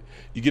mean? But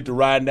you get to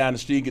riding down the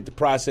street, get the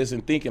process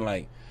and thinking,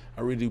 like,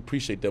 I really do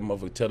appreciate that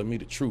motherfucker telling me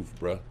the truth,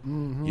 bro.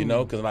 Mm-hmm. You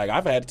know, because, like,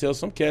 I've had to tell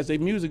some cats their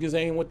music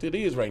ain't what it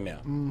is right now.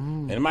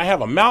 Mm-hmm. And it might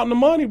have a mountain of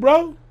money,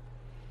 bro.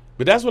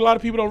 But that's what a lot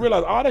of people don't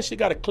realize. All that shit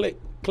got to click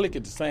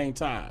at the same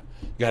time.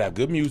 You got to have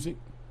good music.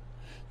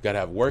 You got to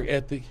have work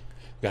ethic.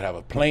 You got to have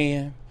a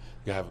plan.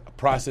 You got to have a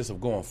process of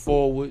going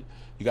forward.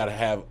 You got to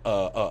have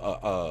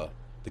the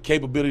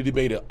capability to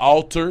be able to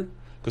alter.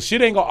 Because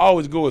shit ain't going to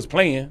always go as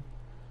planned.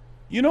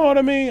 You know what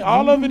I mean?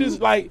 All of it is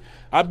like,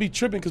 I'd be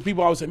tripping because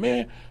people always say,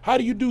 man, how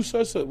do you do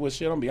such? Well,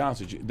 shit, I'm going to be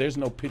honest with you. There's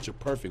no picture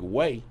perfect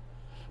way.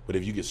 But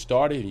if you get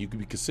started and you can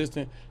be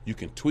consistent, you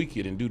can tweak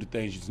it and do the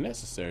things that's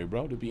necessary,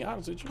 bro, to be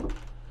honest with you.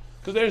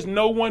 Because there's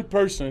no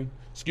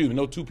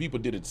no two people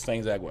did it the same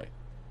exact way.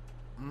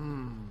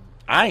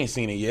 I ain't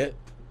seen it yet.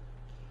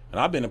 And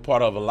I've been a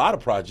part of a lot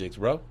of projects,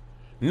 bro.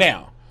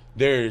 Now,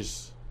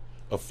 there's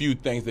a few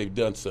things they've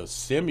done so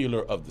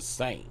similar of the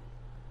same.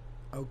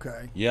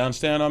 Okay. You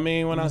understand what I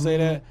mean when I say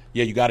that?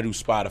 Yeah, you got to do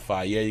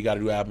Spotify. Yeah, you got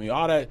to do Apple.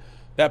 All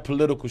that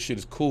political shit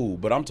is cool.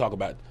 But I'm talking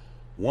about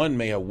one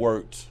may have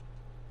worked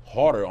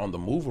harder on the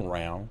move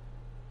around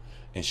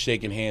and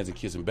shaking hands and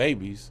kissing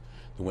babies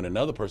than when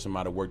another person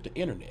might have worked the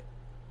internet.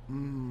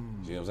 You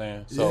see what I'm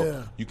saying?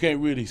 So you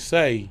can't really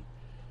say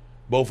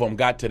both of them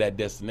got to that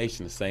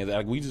destination the same.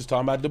 Like we just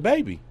talking about the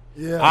baby.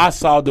 Yeah. I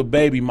saw the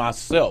baby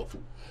myself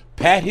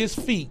pat his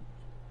feet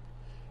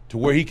to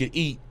where he could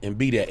eat and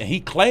be that. And he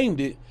claimed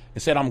it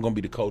and said, I'm going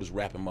to be the coldest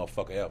rapping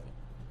motherfucker ever.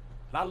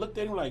 And I looked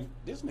at him like,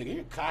 this nigga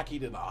here cocky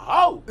than a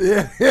hoe.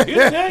 Yeah.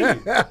 He'll tell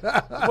you.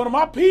 One of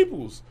my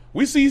peoples.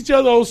 We see each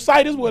other on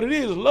sight. Is what it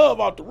is. Love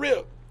off the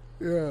rip.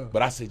 Yeah.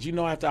 But I said, you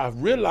know, after I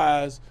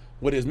realized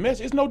what his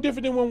message, it's no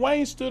different than when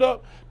Wayne stood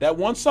up that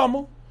one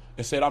summer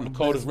and said, I'm the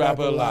coldest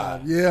rapper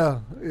alive. Yeah.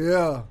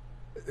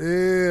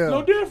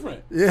 No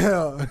different.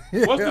 Yeah.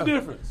 What's the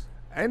difference?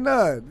 Ain't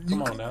none.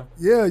 Come on now.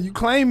 Yeah, you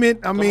claim it.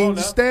 I mean,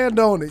 you stand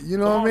on it. You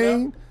know what I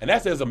mean? Now. And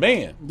that's as a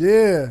man.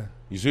 Yeah.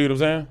 You see what I'm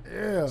saying?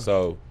 Yeah.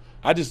 So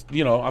I just,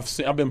 you know,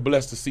 I've been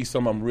blessed to see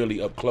some of them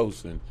really up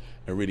close and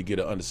really get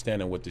an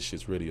understanding what this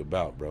shit's really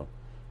about, bro.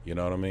 You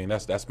know what I mean?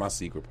 That's my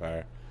secret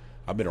power.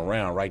 I've been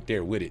around right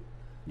there with it.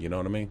 You know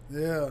what I mean?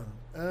 Yeah.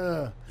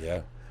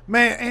 Yeah.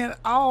 Man, and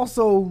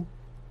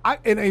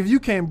and if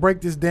you can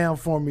break this down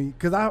for me,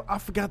 because I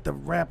forgot the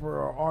rapper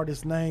or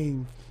artist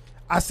name.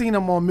 I seen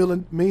him on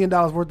 $1 Million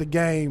Worth of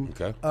Game,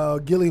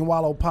 Gillian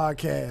Wallow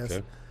podcast.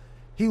 Okay.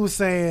 He was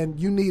saying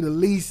you need at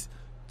least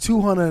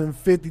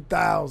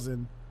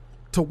 $250,000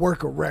 to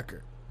work a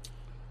record,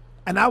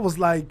 and I was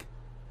like,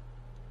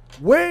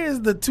 Where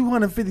is the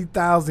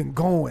 250,000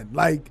 going?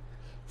 Like,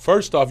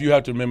 First off, you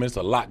have to remember it's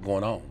a lot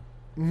going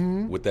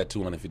on with that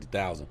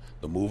 250,000.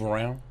 The move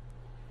around,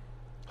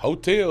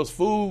 hotels,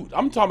 food.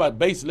 I'm talking about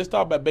basic. Let's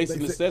talk about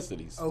basic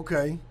necessities.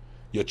 okay,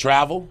 Your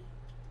travel,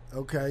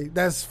 okay,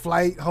 that's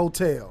flight,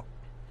 hotel.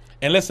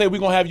 and let's say we're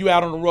gonna have you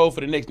out on the road for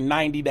the next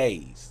 90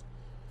 days.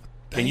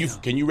 Can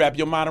you wrap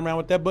your mind around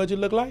what that budget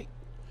look like?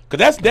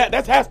 Because that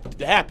has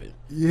to happen.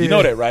 Yeah. You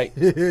know that, right?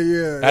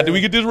 yeah. After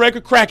we get this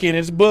record cracking,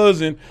 it's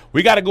buzzing.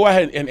 We got to go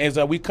ahead and as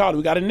we call it,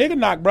 we got a nigga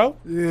knock, bro.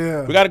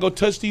 Yeah. We got to go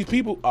touch these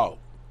people. Oh,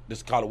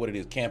 let's call it what it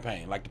is,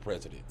 campaign, like the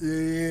president.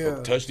 Yeah.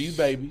 Go touch these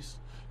babies.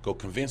 Go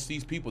convince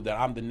these people that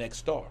I'm the next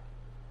star.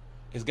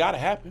 It's got to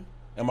happen.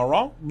 Am I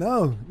wrong?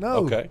 No.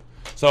 Okay.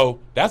 So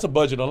that's a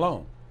budget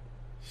alone.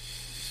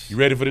 You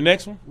ready for the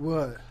next one?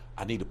 What?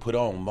 I need to put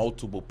on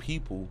multiple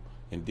people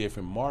in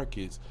different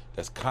markets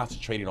that's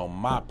concentrated on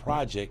my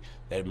project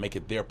that make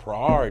it their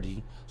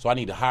priority. So I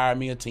need to hire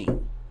me a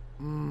team.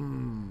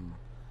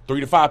 3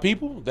 to 5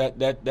 people.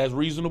 That's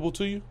reasonable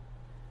to you?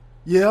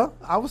 Yeah,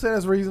 I would say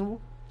that's reasonable.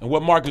 And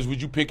what markets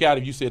would you pick out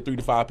if you said 3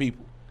 to 5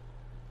 people?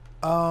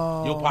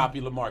 Your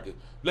popular market.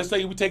 Let's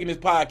say we're taking this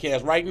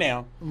podcast right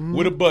now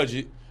with a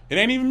budget. It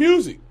ain't even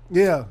music.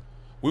 Yeah,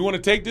 We want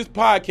to take this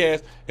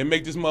podcast and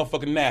make this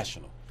motherfucker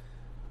national.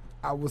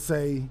 I would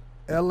say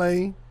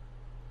L.A.,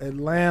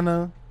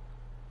 Atlanta,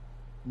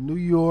 New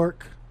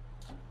York,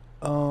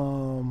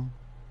 all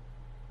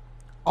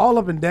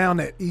up and down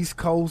that East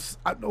Coast.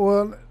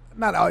 Well,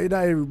 not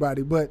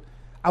everybody, but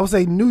I would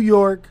say New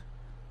York,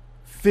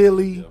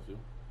 Philly,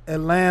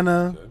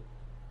 Atlanta, Okay.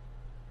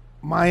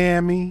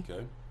 Miami,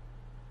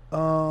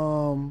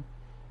 Okay.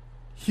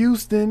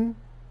 Houston,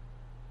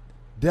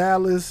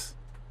 Dallas,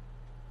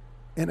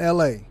 and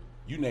L.A.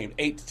 You named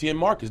 8 to 10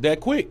 markets that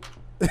quick.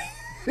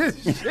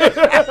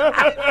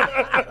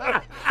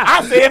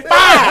 I said 5.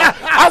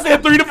 I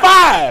said 3 to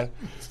 5.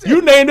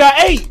 You named out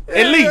 8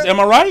 at least. Am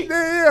I right?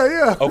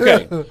 Yeah.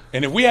 Okay.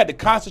 And if we had to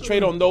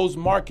concentrate on those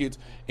markets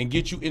and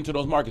get you into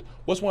those markets,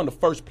 what's one of the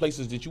first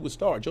places that you would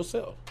start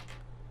yourself?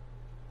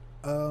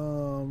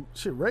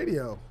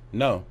 Radio.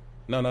 No.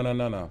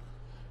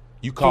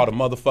 You called a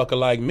motherfucker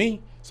like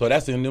me, so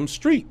that's in them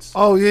streets.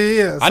 Oh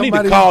yeah. I need to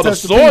Somebody call the touch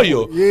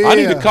soil. people. Yeah. I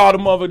need to call the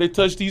motherfucker that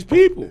touch these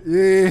people.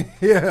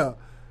 Yeah.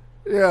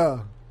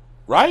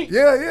 Right?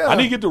 Yeah. I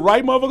need to get the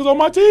right motherfuckers on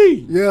my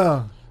team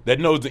Yeah. that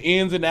knows the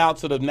ins and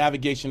outs of the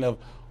navigation of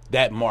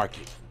that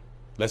market.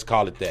 Let's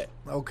call it that.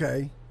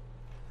 Okay.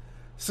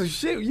 So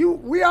shit,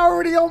 we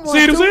already almost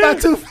See what I'm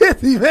saying?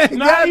 250, man.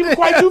 Not even Goddamn.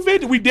 quite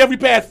 250. We definitely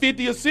passed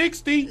 50 or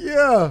 60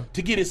 Yeah.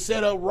 to get it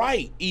set up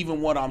right,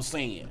 even what I'm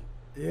saying.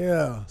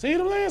 Yeah. See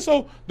what I'm saying?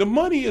 So the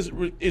money is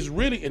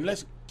really, and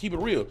let's keep it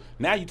real.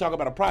 Now you talk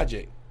about a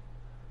project.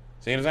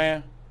 See what I'm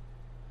saying?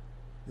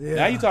 Yeah.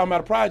 Now you talking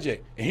about a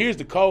project. And here's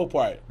the cold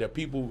part that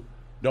people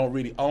don't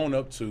really own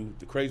up to,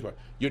 the crazy part.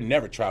 You're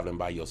never traveling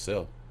by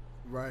yourself.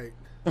 Right.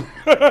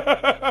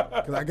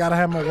 Because I gotta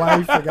have my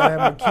wife, I gotta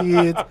have my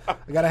kids,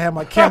 I gotta have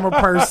my camera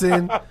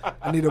person,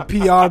 I need a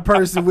PR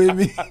person with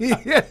me.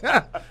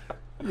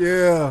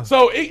 Yeah.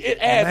 So it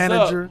adds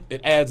Manager. up.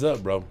 It adds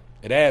up, bro.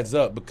 It adds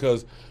up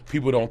because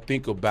people don't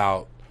think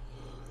about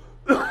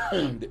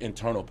the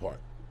internal part.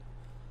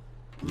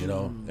 You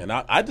know? And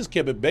I just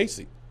kept it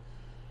basic.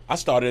 I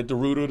started at the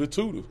root of the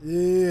tutor.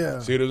 Yeah.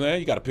 See what I'm saying?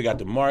 You got to pick out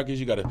the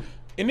markets.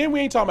 And then we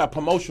ain't talking about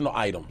promotional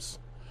items.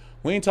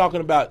 We ain't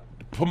talking about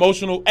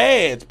promotional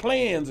ads,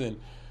 plans, and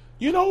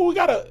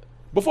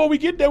before we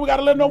get there, we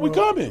gotta let them know we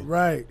coming.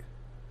 Right.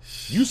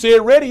 You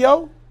said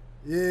radio.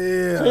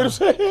 Yeah. See what I'm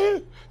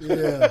saying?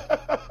 Yeah.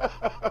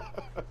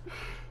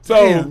 So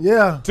Damn,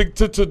 yeah.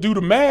 to do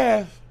the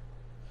math,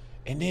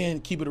 and then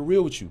keep it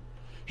real with you.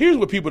 Here's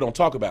what people don't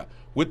talk about.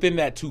 Within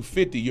that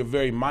 250, you're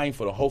very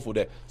mindful and hopeful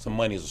that some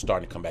money is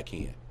starting to come back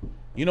in.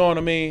 You know what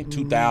I mean?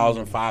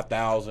 2,000,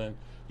 5,000.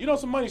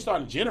 Some money's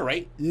starting to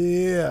generate.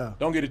 Yeah.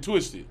 Don't get it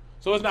twisted.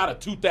 So it's not a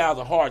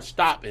 2,000 hard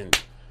stop,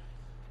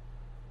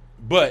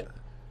 but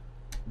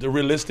the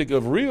realistic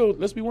of real,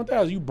 let's be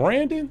 1,000. You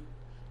branding?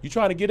 You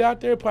trying to get out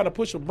there, trying to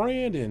push a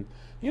brand, and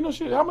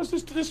shit. How much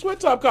does this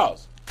sweat top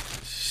cost?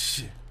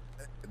 Shit.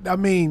 I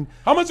mean,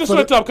 How much does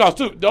sweat top cost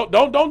too?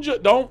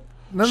 Don't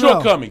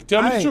shortcut me.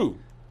 Tell me the truth.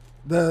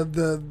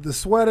 The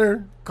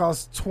sweater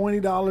costs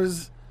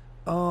 $20.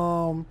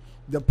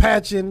 The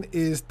patching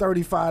is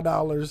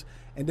 $35,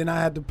 and then I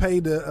had to pay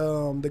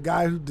the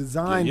guy who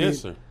designed it. Yes,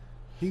 sir.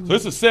 So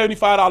it's a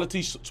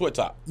 $75 sweat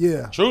top.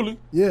 Yeah. Truly.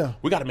 Yeah.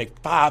 We got to make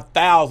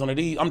 5,000 of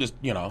these. I'm just,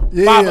 Yeah.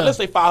 let's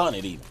say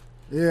 500 even.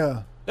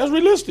 Yeah. That's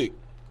realistic.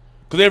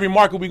 Because every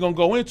market we're going to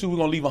go into, we're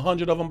going to leave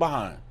 100 of them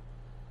behind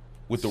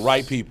with the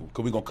right people.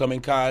 Because we're going to come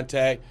in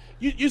contact.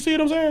 You see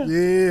what I'm saying?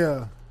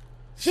 Yeah.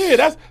 Shit,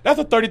 that's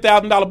a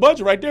 $30,000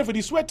 budget right there for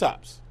these sweat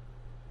tops.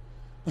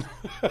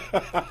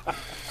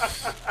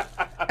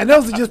 And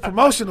those are just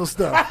promotional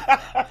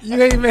stuff.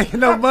 You ain't making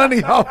no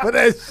money off of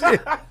that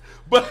shit.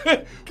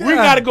 But we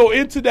got to go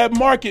into that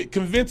market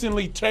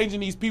convincingly changing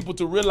these people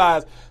to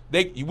realize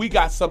we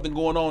got something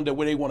going on that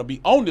where they want to be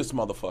on this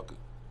motherfucker.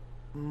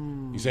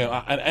 You see,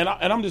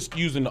 and I'm just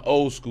using the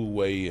old school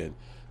way and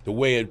the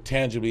way it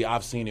tangibly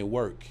I've seen it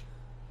work.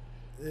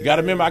 You got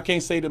to remember, I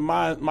can't say that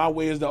my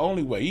way is the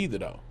only way either,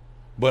 though.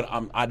 But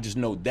I just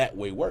know that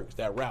way works.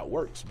 That route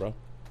works, bro.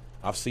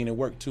 I've seen it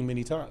work too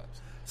many times.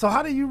 So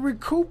how do you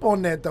recoup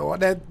on that though?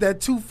 That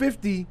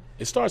 250.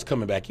 It starts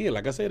coming back in,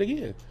 like I said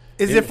again.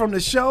 Is it from the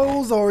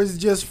shows or is it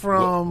just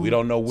from we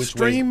don't know which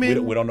streaming? way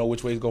we don't know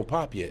which way it's gonna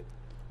pop yet.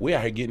 We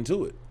out here getting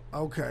to it.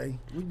 Okay.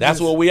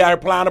 That's what we are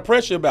applying the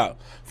pressure about.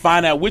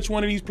 Find out which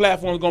one of these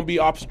platforms is gonna be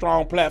our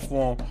strong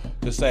platform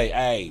to say,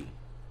 hey,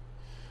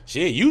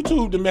 shit,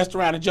 YouTube done messed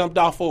around and jumped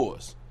off for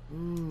us.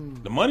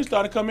 The money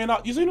started coming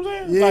out. You see what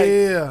I'm saying?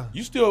 Yeah. Like,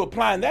 you still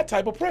applying that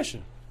type of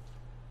pressure.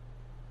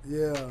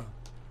 Yeah.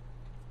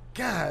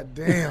 God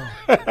damn.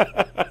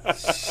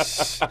 That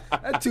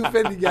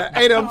 250 guy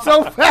ate him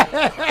so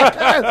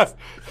fast.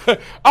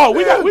 Oh,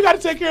 we got to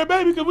take care of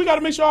baby because we got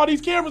to make sure all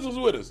these cameras was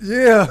with us.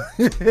 Yeah.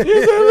 You see what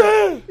I'm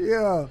saying?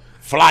 Yeah.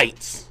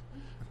 Flights,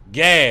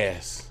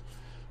 gas,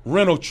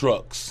 rental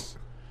trucks,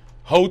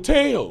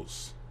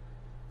 hotels.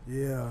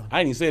 Yeah. I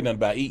ain't even said nothing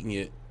about eating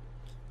yet.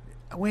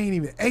 We ain't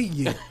even ate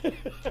yet.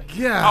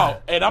 God.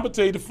 Oh, and I'm gonna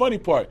tell you the funny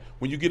part.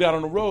 When you get out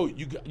on the road,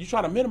 you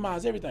try to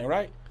minimize everything,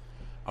 right?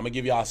 I'm gonna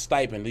give y'all a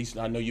stipend. At least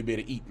I know you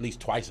better eat at least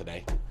twice a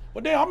day.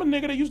 Well, damn, I'm a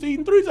nigga that used to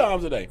eating 3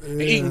 times a day.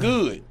 And eating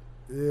good.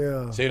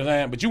 Yeah. See what I'm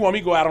saying? But you want me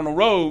to go out on the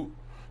road,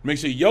 make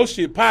sure your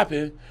shit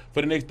popping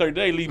for the next 30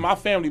 days, leave my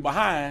family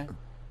behind.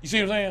 You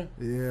see what I'm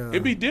saying? Yeah.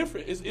 It'd be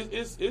different.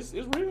 It's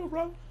real,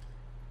 bro.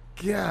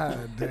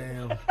 God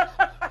damn.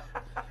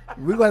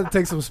 We're going to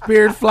take some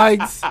Spirit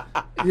flights.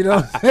 You know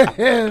what I'm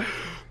saying?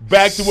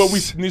 Back to what we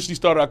initially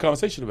started our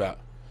conversation about.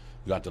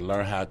 You got to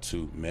learn how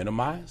to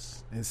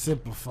minimize and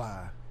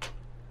simplify.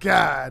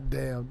 God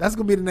damn. That's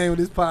going to be the name of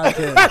this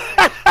podcast.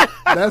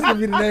 That's going to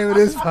be the name of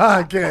this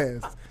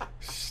podcast.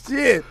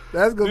 Shit.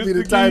 That's going to be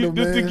the title,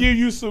 man. Just to give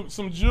you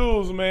some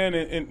jewels, man.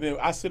 And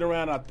I sit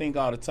around and I think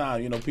all the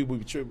time. You know, people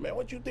be tripping, man,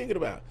 what you thinking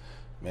about?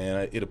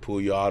 Man, it'll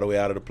pull you all the way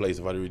out of the place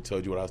if I really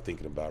told you what I was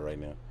thinking about right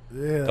now.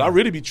 Yeah. I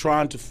really be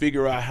trying to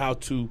figure out how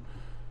to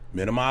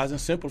minimize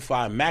and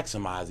simplify and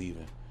maximize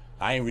even.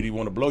 I ain't really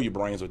want to blow your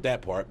brains with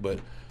that part, but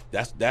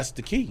that's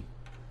the key.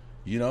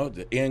 You know,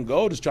 the end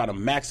goal is try to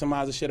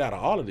maximize the shit out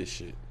of all of this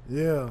shit.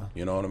 Yeah.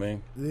 You know what I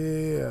mean?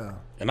 Yeah.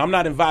 And I'm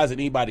not advising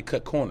anybody to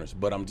cut corners,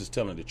 but I'm just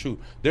telling the truth.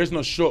 There's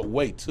no short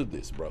way to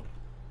this, bro.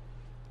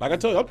 Like I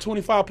told you, I'm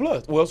 25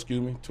 plus. Well, excuse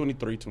me,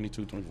 23,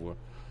 22, 24.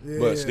 Yeah.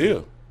 But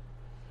still,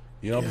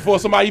 you know, before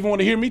somebody even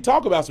want to hear me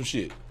talk about some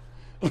shit.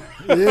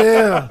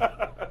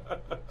 Yeah.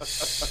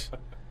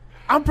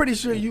 I'm pretty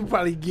sure you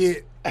probably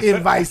get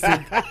invites to,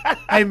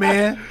 hey,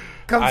 man,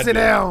 come sit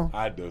down.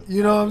 I do.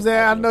 You know what I'm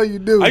saying? I know you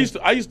do.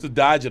 I used to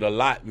dodge it a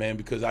lot, man,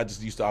 because I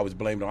just used to always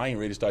blame them. I ain't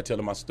ready to start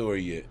telling my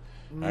story yet.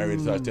 I ain't ready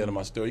to start telling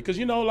my story. Because,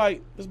 you know,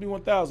 like, let's be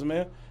 1,000,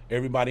 man.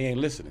 Everybody ain't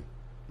listening.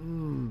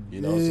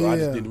 You know, so I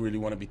just didn't really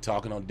want to be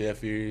talking on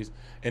deaf ears.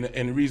 And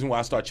the reason why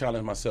I start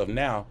challenging myself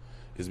now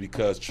is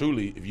because,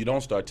 truly, if you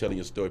don't start telling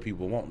your story,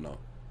 people won't know.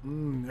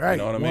 Right. You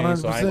know what I mean? 100%.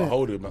 So I ain't gonna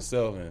hold it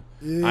myself,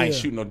 and I ain't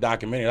shooting no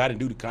documentary. I didn't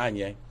do the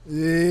Kanye. Yeah.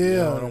 You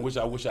know,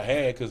 I wish I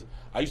had, because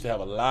I used to have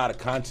a lot of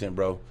content,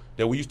 bro.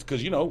 That we used to,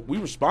 because you know we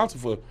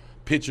responsible for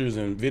pictures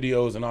and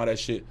videos and all that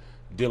shit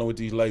dealing with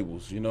these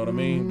labels. You know what I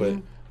mean? But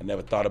I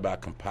never thought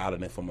about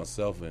compiling it for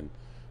myself and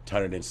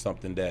turning it into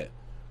something that,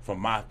 from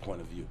my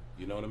point of view,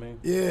 you know what I mean?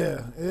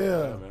 Yeah.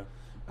 Man.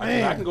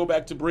 I can go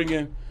back to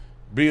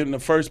being the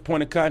first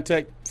point of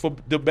contact for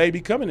the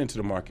baby coming into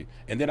the market.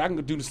 And then I can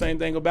do the same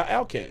thing about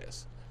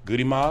Outkast,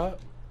 Goody Mob,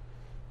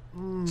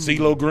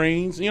 CeeLo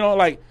Greens. You know,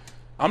 like,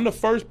 I'm the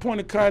first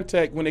point of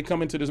contact when they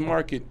come into this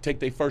market, take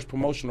their first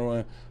promotional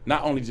run,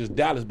 not only just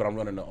Dallas, but I'm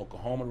running to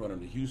Oklahoma,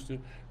 running to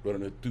Houston,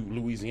 running through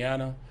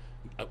Louisiana.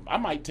 I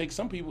might take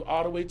some people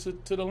all the way to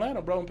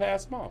Atlanta, bro, and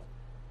pass them off.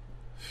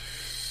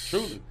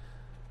 Truly.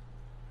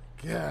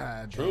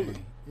 God. Truly.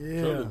 Dang.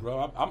 Yeah. Truly,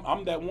 bro.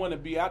 I'm that one to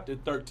be out there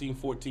 13,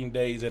 14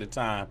 days at a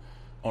time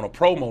on a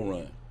promo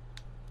run.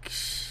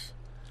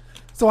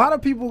 So how do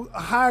people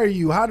hire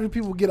you? How do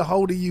people get a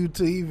hold of you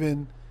to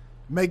even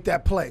make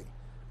that play?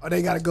 Or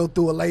they got to go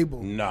through a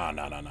label? No.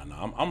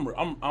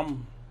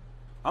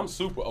 I'm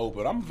super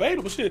open. I'm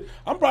available. Shit,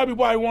 I'm probably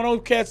one of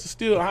those cats that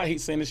still, I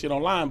hate saying this shit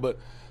online, but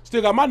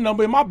still got my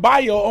number in my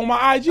bio on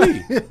my IG.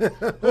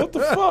 What the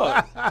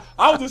fuck?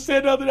 I was just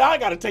saying the other day, I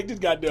got to take this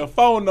goddamn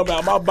phone number out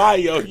of my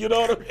bio. You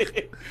know what I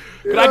mean?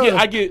 But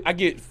I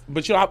get.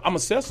 But you know, I'm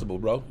accessible,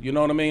 bro. You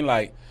know what I mean?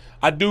 Like,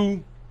 I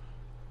do.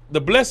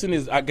 The blessing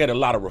is I get a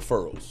lot of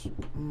referrals.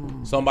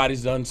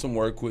 Somebody's done some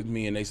work with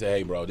me and they say,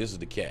 hey, bro, this is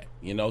the cat.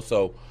 You know,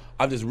 so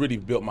I've just really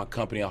built my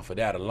company off of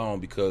that alone,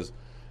 because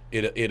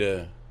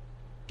it'll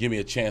give me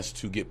a chance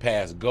to get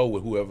past go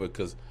with whoever,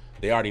 because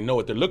they already know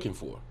what they're looking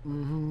for.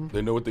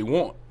 They know what they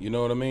want. You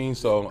know what I mean?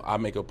 So I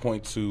make a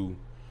point to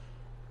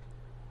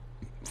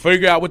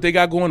figure out what they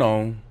got going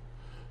on,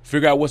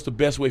 figure out what's the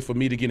best way for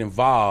me to get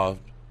involved,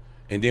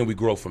 and then we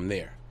grow from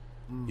there.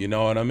 You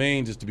know what I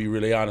mean? Just to be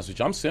really honest with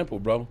you, I'm simple,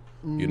 bro.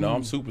 You know,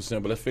 I'm super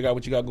simple. Let's figure out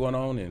what you got going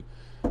on, and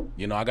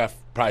You know, I got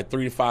probably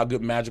 3 to 5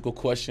 good magical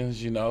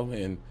questions, you know,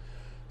 and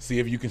see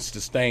if you can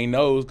sustain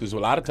those, because a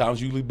lot of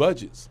times usually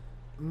budgets.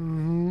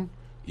 Mm-hmm.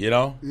 You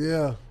know?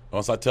 Yeah.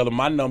 Once I tell them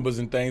my numbers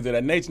and things of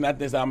that nature, not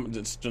that I'm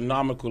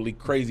astronomically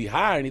crazy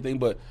high or anything,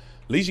 but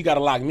at least you got to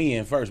lock me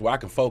in first where I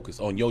can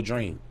focus on your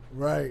dream.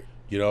 Right.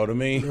 You know what I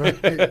mean?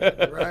 Right.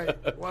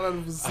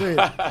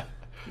 100%.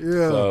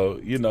 Yeah.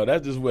 So, you know,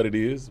 that's just what it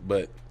is.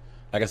 But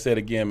like I said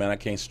again, man, I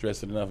can't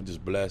stress it enough. I'm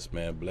just blessed,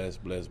 man. Blessed.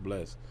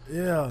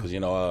 Yeah. Because, you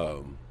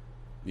know,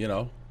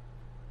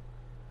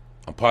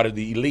 I'm part of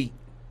the elite.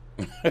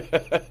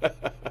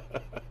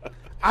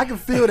 I can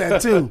feel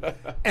that too,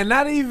 and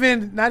not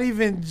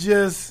even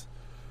just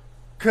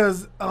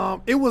because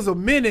it was a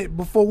minute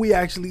before we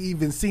actually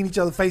even seen each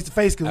other face to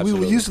face, because we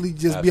would usually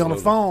just be on the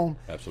phone.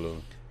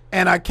 Absolutely.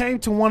 And I came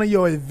to one of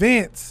your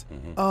events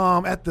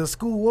at the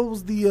school. What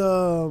was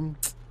the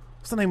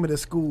what's the name of the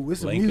school?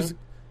 It's Lincoln?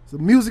 It's a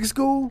music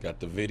school. Got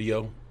the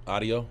video,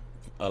 audio,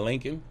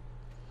 Lincoln.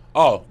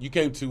 Oh, you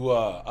came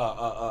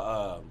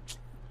to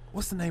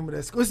What's the name of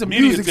that school? It's a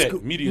Media music Tech.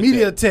 school.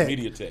 Media Tech.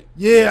 Yeah,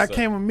 Yes, I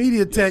came with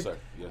Media Yes, Tech. sir.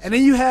 Yes, And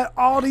then you had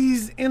all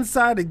these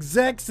inside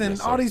execs and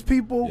Yes, all sir. these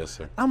people. Yes,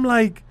 sir. I'm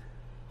like,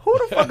 who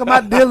the fuck am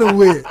I dealing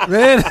with,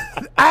 man?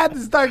 I had to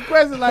start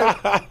questioning, like,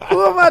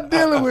 who am I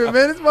dealing with,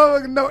 man? This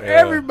motherfucker know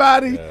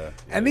everybody. Yeah,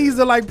 and these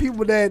are like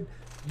people that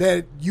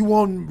you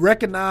won't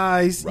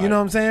recognize, you know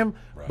what I'm saying?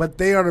 Right. But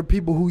they are the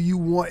people who you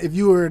want, if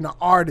you were an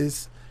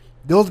artist,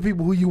 those are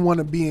people who you want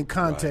to be in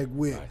contact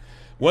with. Right.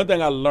 One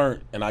thing I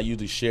learned, and I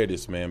usually share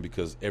this, man,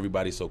 because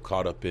everybody's so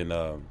caught up in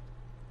the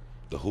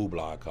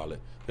hoopla, I call it.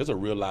 There's a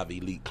real live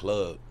elite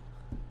club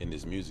in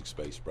this music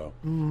space, bro.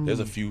 There's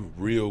a few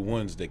real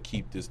ones that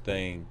keep this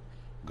thing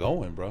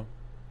going, bro.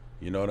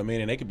 You know what I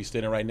mean? And they could be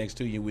standing right next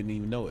to you and wouldn't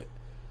even know it.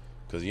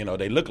 Because, you know,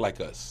 they look like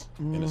us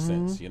in a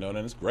sense, you know, and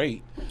it's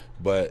great.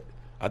 But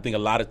I think a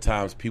lot of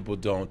times people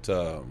don't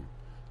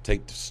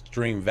take the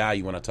extreme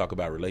value when I talk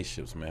about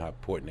relationships, man, how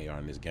important they are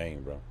in this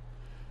game, bro.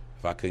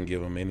 If I couldn't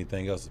give them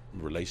anything else,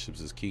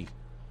 relationships is key.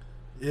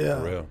 Yeah.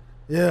 For real.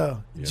 Yeah.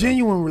 You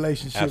Genuine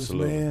relationships,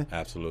 Absolutely. man.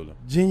 Absolutely.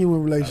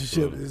 Genuine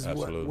relationship Absolutely. is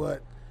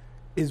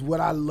Absolutely. what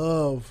I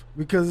love,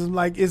 because it's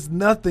like it's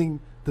nothing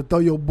to throw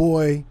your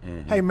boy,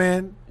 hey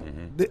man,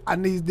 I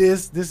need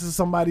this. This is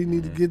somebody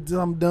need to get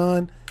something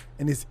done,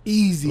 and it's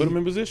easy. Put them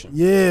in position.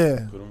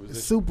 Yeah, Put 'em in it's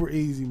position. super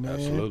easy, man.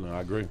 Absolutely. I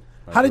agree.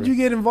 How did you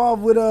get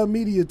involved with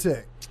Media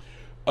Tech?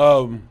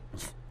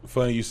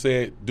 Funny you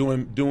said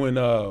doing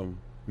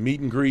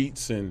meet and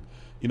greets, and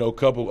you know, a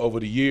couple over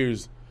the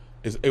years.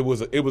 It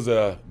was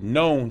a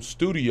known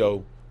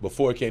studio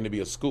before it came to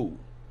be a school,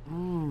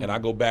 and I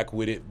go back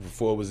with it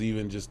before it was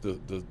even just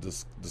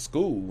the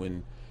school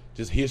and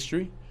just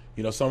history.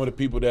 You know, some of the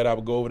people that I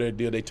would go over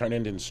there they turn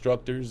into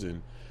instructors,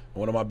 and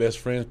one of my best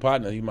friends'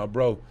 partner, he's my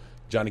bro,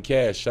 Johnny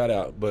Cash, shout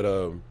out.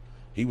 But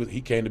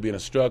he came to be an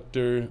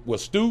instructor,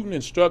 student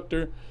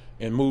instructor,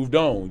 and moved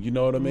on. You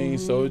know what I mean?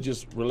 So it's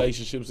just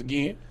relationships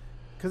again.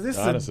 Because it's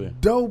Honestly. a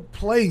dope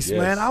place, Yes,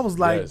 man. I was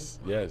like,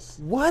 yes.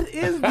 what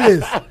is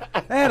this?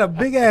 They had a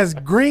big ass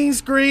green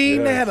screen.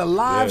 They Yes, had a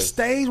live yes,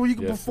 stage where you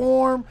could yes.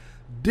 perform,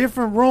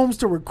 different rooms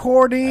to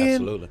record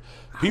in.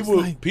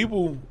 Absolutely.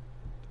 People,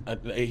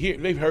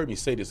 they've heard me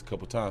say this a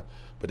couple times,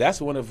 but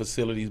that's one of the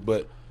facilities.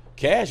 But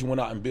Cash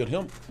went out and built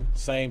him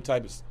same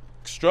type of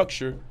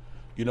structure,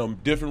 you know,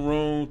 different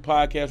rooms,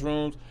 podcast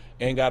rooms,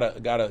 and got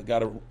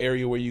a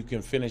area where you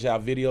can finish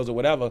out videos or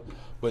whatever.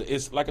 But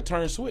it's like a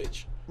turn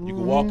switch. You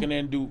can walk in there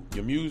and do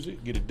your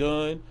music, get it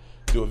done,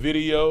 do a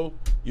video,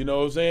 you know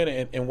what I'm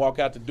saying, and walk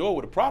out the door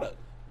with a product.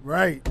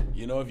 Right.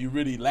 You know, if you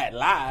really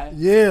lie.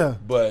 Yeah.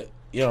 But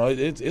you know,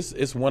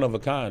 it's one of a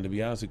kind, to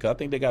be honest with you. I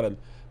think they got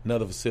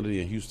another facility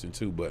in Houston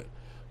too. But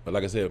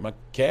like I said, my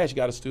Cash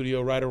got a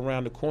studio right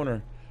around the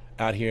corner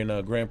out here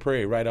in Grand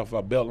Prairie, right off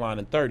our Beltline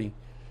and 30.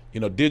 You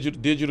know,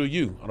 Digital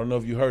U. I don't know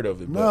if you heard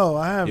of it. No,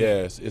 I haven't.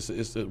 Yes,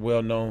 it's a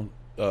well-known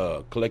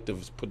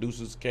collective of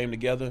producers came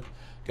together.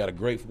 Got a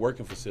great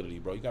working facility,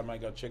 bro. You might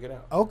go check it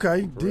out.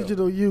 Okay, For real.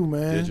 Digital U,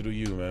 man. Digital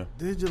U, man.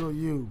 Digital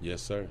U.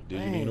 Yes, sir.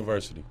 Digital Man.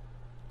 University.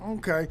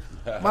 Okay.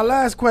 My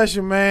last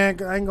question, man.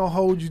 'Cause I ain't gonna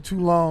hold you too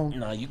long.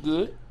 Nah, you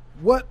good?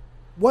 What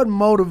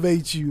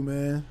motivates you,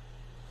 man?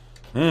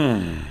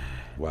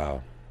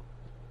 Wow.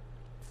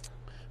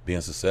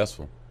 Being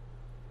successful.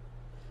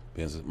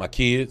 My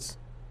kids.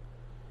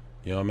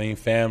 You know what I mean?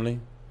 Family.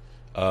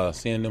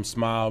 Seeing them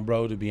smile,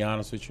 bro, to be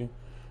honest with you.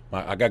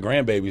 I got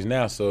grandbabies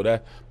now, so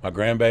that my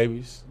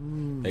grandbabies,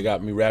 they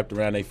got me wrapped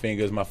around their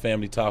fingers. My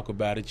family talk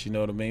about it, you know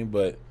what I mean?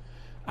 But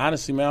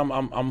honestly, man,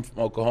 I'm from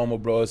Oklahoma,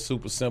 bro. It's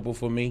super simple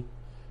for me,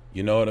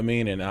 you know what I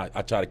mean? And I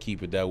try to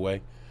keep it that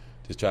way.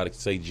 Just try to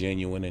stay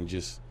genuine and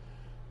just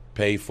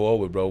pay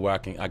forward, bro, where I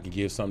can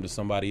give something to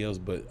somebody else.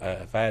 But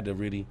if I had to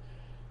really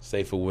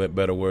say for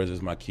better words,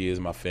 it's my kids,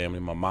 my family,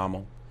 my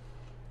mama.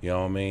 You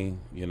know what I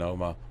mean? You know,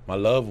 my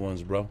loved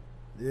ones, bro.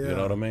 Yeah. You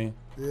know what I mean?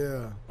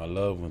 Yeah. My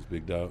loved ones,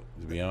 big dog,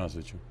 to be honest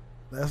with you.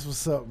 That's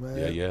what's up,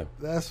 man. Yeah.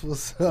 That's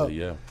what's up.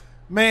 Yeah.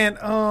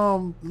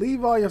 Man,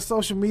 leave all your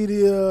social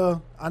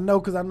media. I know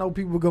because I know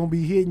people are gonna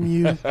be hitting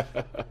you,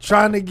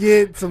 trying to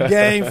get some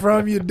game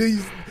from you.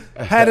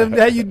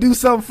 Had you do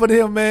something for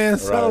them, man.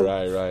 So,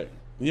 Right.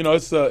 You know,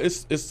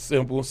 it's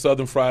simple.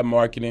 Southern Fried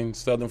Marketing,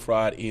 Southern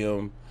Fried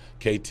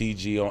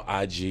KTG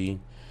on IG.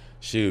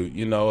 Shoot,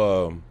 you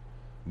know,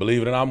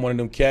 believe it or not, I'm one of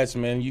them cats,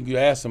 man. You can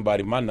ask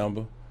somebody my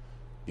number.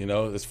 You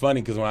know, it's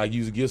funny because when I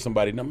usually give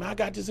somebody, man, I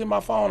got this in my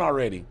phone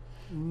already.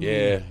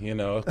 Yeah, you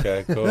know,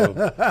 okay, cool.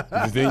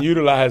 Just didn't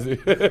utilize it.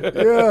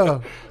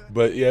 Yeah.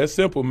 But, yeah, it's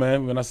simple,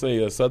 man. When I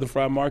say Southern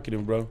Fried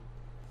Marketing, bro.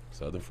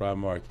 Southern Fried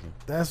Marketing.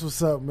 That's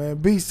what's up, man.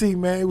 BC,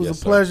 man, it was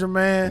Yes, a pleasure,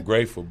 man. I'm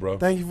grateful, bro.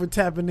 Thank you for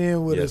tapping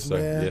in with Yes, us, sir.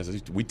 man.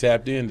 Yes, we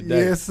tapped in today.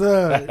 Yes,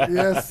 sir.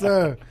 Yes,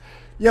 sir.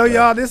 Yo,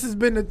 y'all, this has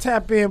been the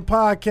Tap In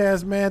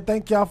Podcast, man.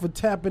 Thank y'all for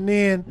tapping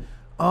in.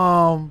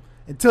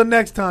 Until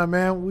next time,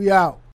 man, we out.